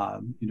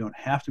 You don't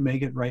have to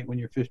make it right when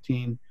you're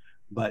 15,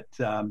 but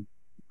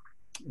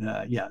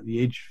yeah, the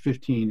age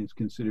 15 is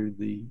considered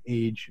the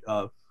age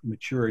of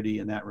maturity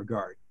in that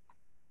regard.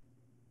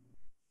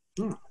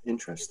 Oh,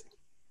 interesting.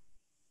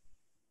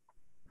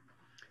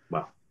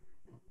 Wow.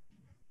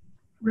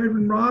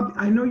 Reverend Rob,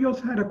 I know you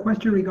also had a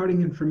question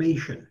regarding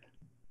information.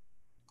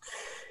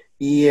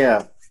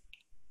 Yeah.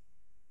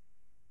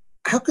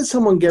 How can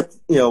someone get,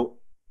 you know,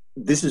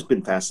 this has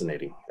been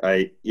fascinating.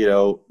 You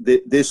know,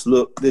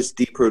 this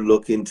deeper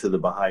look into the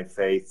Baha'i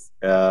Faith,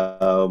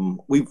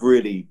 we've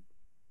really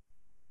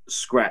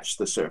scratched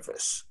the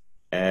surface.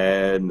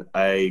 And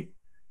I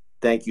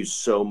thank you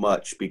so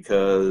much,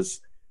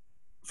 because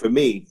for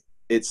me,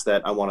 it's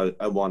that I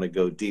want to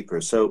go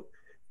deeper. So,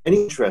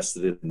 any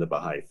interested in the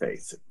Baha'i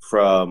Faith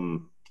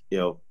from, you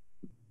know,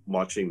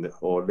 watching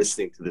or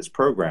listening to this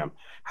program,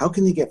 how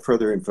can they get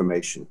further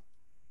information?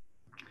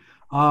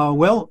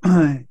 Well,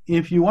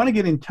 if you want to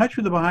get in touch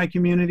with the Baha'i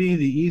community,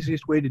 the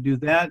easiest way to do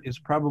that is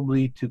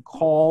probably to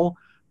call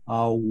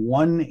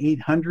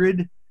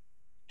 1-800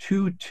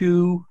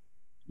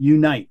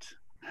 1-800-22-UNITE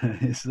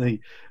is the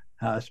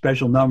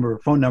special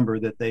phone number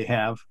that they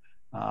have,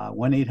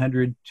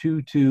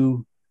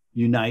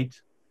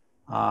 1-800-22-UNITE.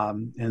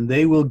 And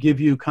they will give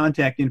you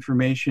contact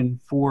information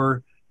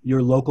for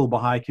your local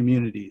Baha'i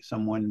community,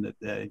 someone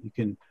that you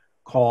can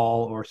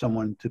call, or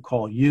someone to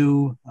call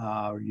you,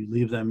 or you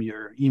leave them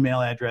your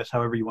email address,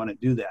 however you want to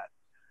do that.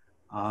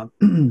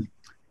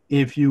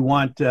 If you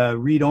want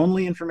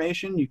read-only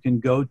information, you can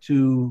go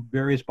to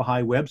various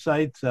Baha'i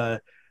websites,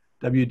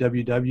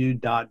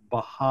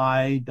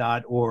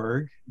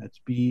 www.baha'i.org.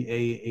 That's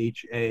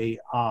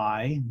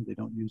B-A-H-A-I. They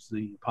don't use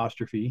the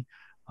apostrophe.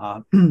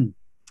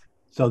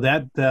 So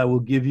that will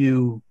give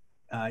you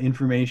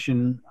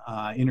information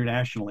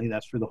internationally.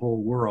 That's for the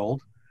whole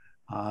world.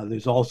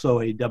 There's also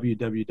a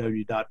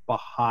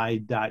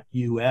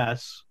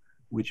www.baha'i.us,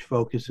 which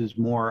focuses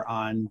more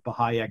on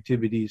Baha'i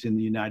activities in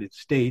the United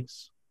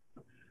States.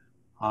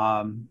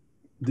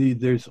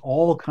 There's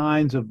all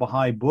kinds of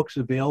Baha'i books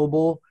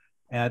available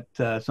at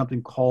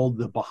something called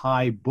the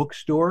Baha'i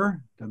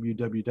Bookstore,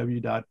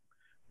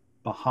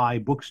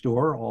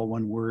 www.baha'ibookstore, all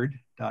one word,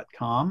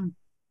 .com.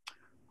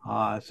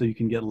 So you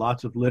can get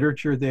lots of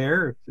literature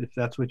there if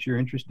that's what you're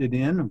interested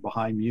in, and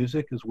Baha'i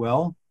music as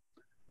well.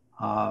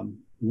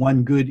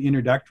 One good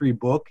introductory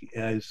book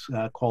is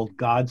called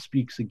God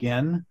Speaks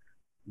Again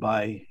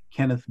by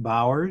Kenneth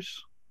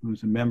Bowers,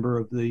 who's a member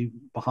of the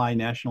Baha'i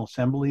National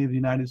Assembly of the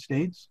United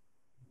States.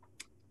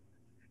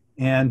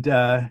 And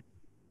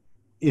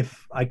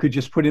if I could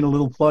just put in a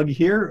little plug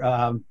here,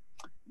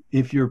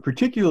 if you're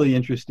particularly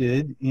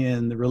interested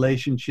in the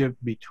relationship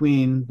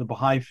between the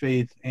Baha'i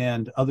Faith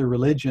and other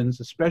religions,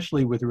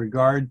 especially with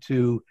regard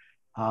to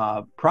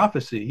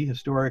prophecy,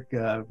 historic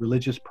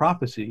religious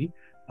prophecy,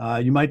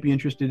 you might be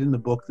interested in the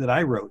book that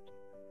I wrote.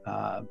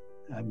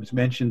 It was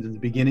mentioned in the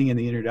beginning in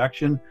the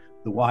introduction.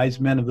 The Wise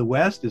Men of the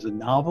West is a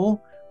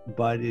novel,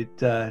 but it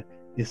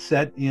is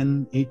set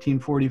in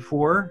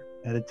 1844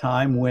 at a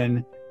time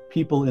when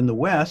people in the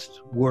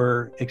West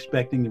were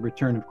expecting the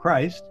return of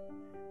Christ.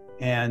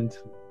 And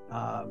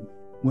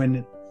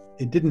when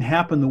it didn't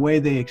happen the way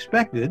they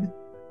expected,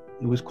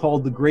 it was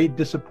called the Great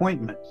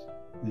Disappointment.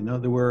 You know,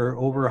 there were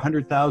over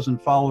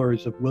 100,000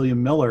 followers of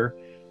William Miller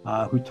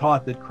who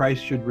taught that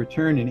Christ should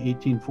return in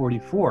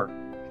 1844.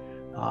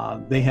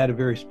 They had a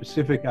very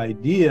specific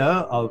idea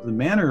of the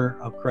manner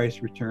of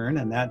Christ's return,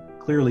 and that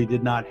clearly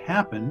did not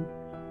happen.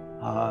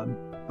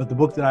 But the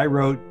book that I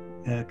wrote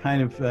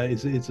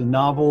it's a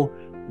novel.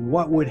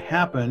 What would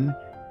happen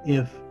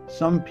if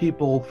some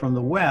people from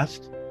the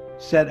West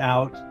set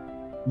out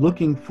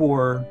looking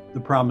for the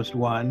promised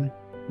one,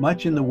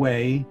 much in the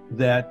way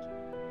that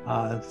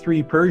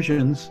 3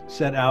 Persians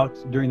set out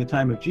during the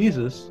time of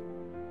Jesus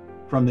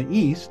from the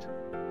East.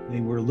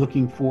 They were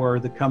looking for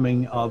the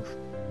coming of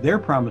their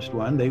promised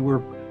one. They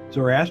were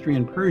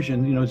Zoroastrian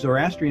Persian. You know,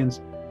 Zoroastrians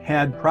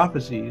had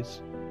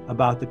prophecies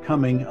about the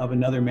coming of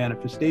another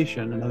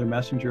manifestation, another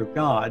messenger of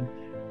God,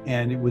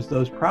 and it was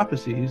those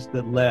prophecies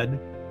that led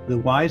the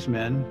wise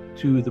men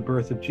to the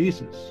birth of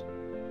Jesus.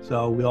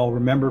 So we all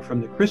remember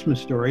from the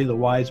Christmas story, the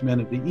wise men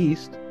of the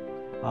East.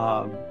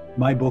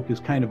 My book is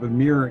kind of a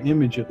mirror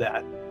image of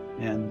that,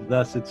 and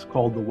thus it's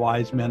called The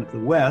Wise Men of the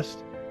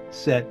West,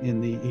 set in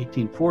the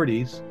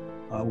 1840s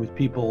with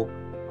people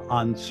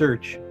on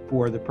search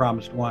for the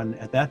promised one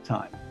at that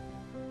time.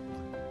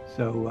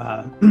 So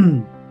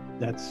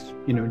that's,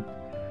 you know,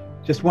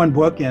 just one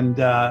book, and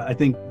I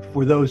think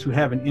for those who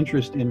have an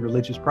interest in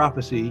religious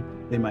prophecy,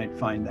 they might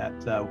find that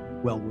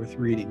well worth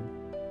reading.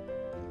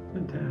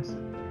 Fantastic.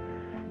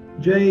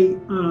 Jay,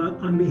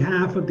 on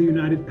behalf of the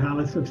United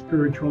Palace of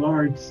Spiritual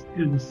Arts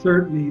and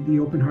certainly the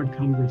Open Heart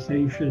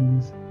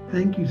Conversations,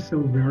 thank you so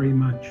very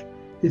much.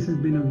 This has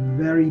been a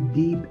very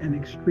deep and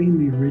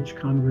extremely rich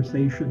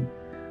conversation.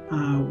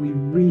 We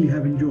really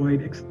have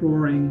enjoyed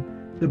exploring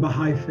the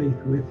Baha'i Faith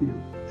with you.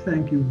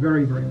 Thank you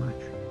very, very much.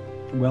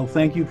 Well,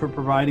 thank you for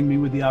providing me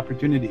with the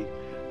opportunity.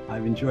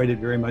 I've enjoyed it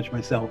very much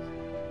myself.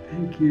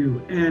 Thank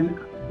you. And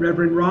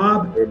Reverend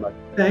Rob,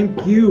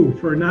 thank you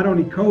for not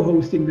only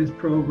co-hosting this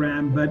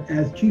program, but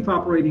as Chief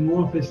Operating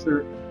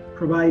Officer,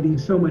 providing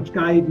so much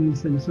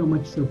guidance and so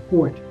much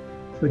support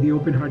for the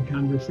Open Heart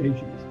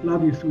Conversations.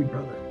 Love you, sweet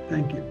brother.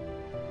 Thank you.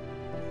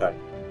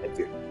 Thank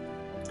you.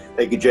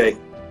 Thank you, Jay.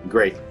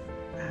 Great.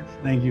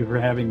 Thank you for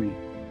having me.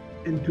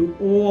 And to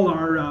all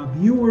our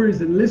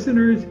viewers and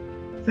listeners,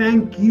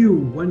 thank you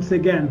once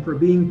again for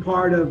being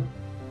part of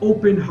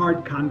Open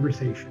Heart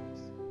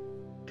Conversations.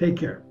 Take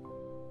care.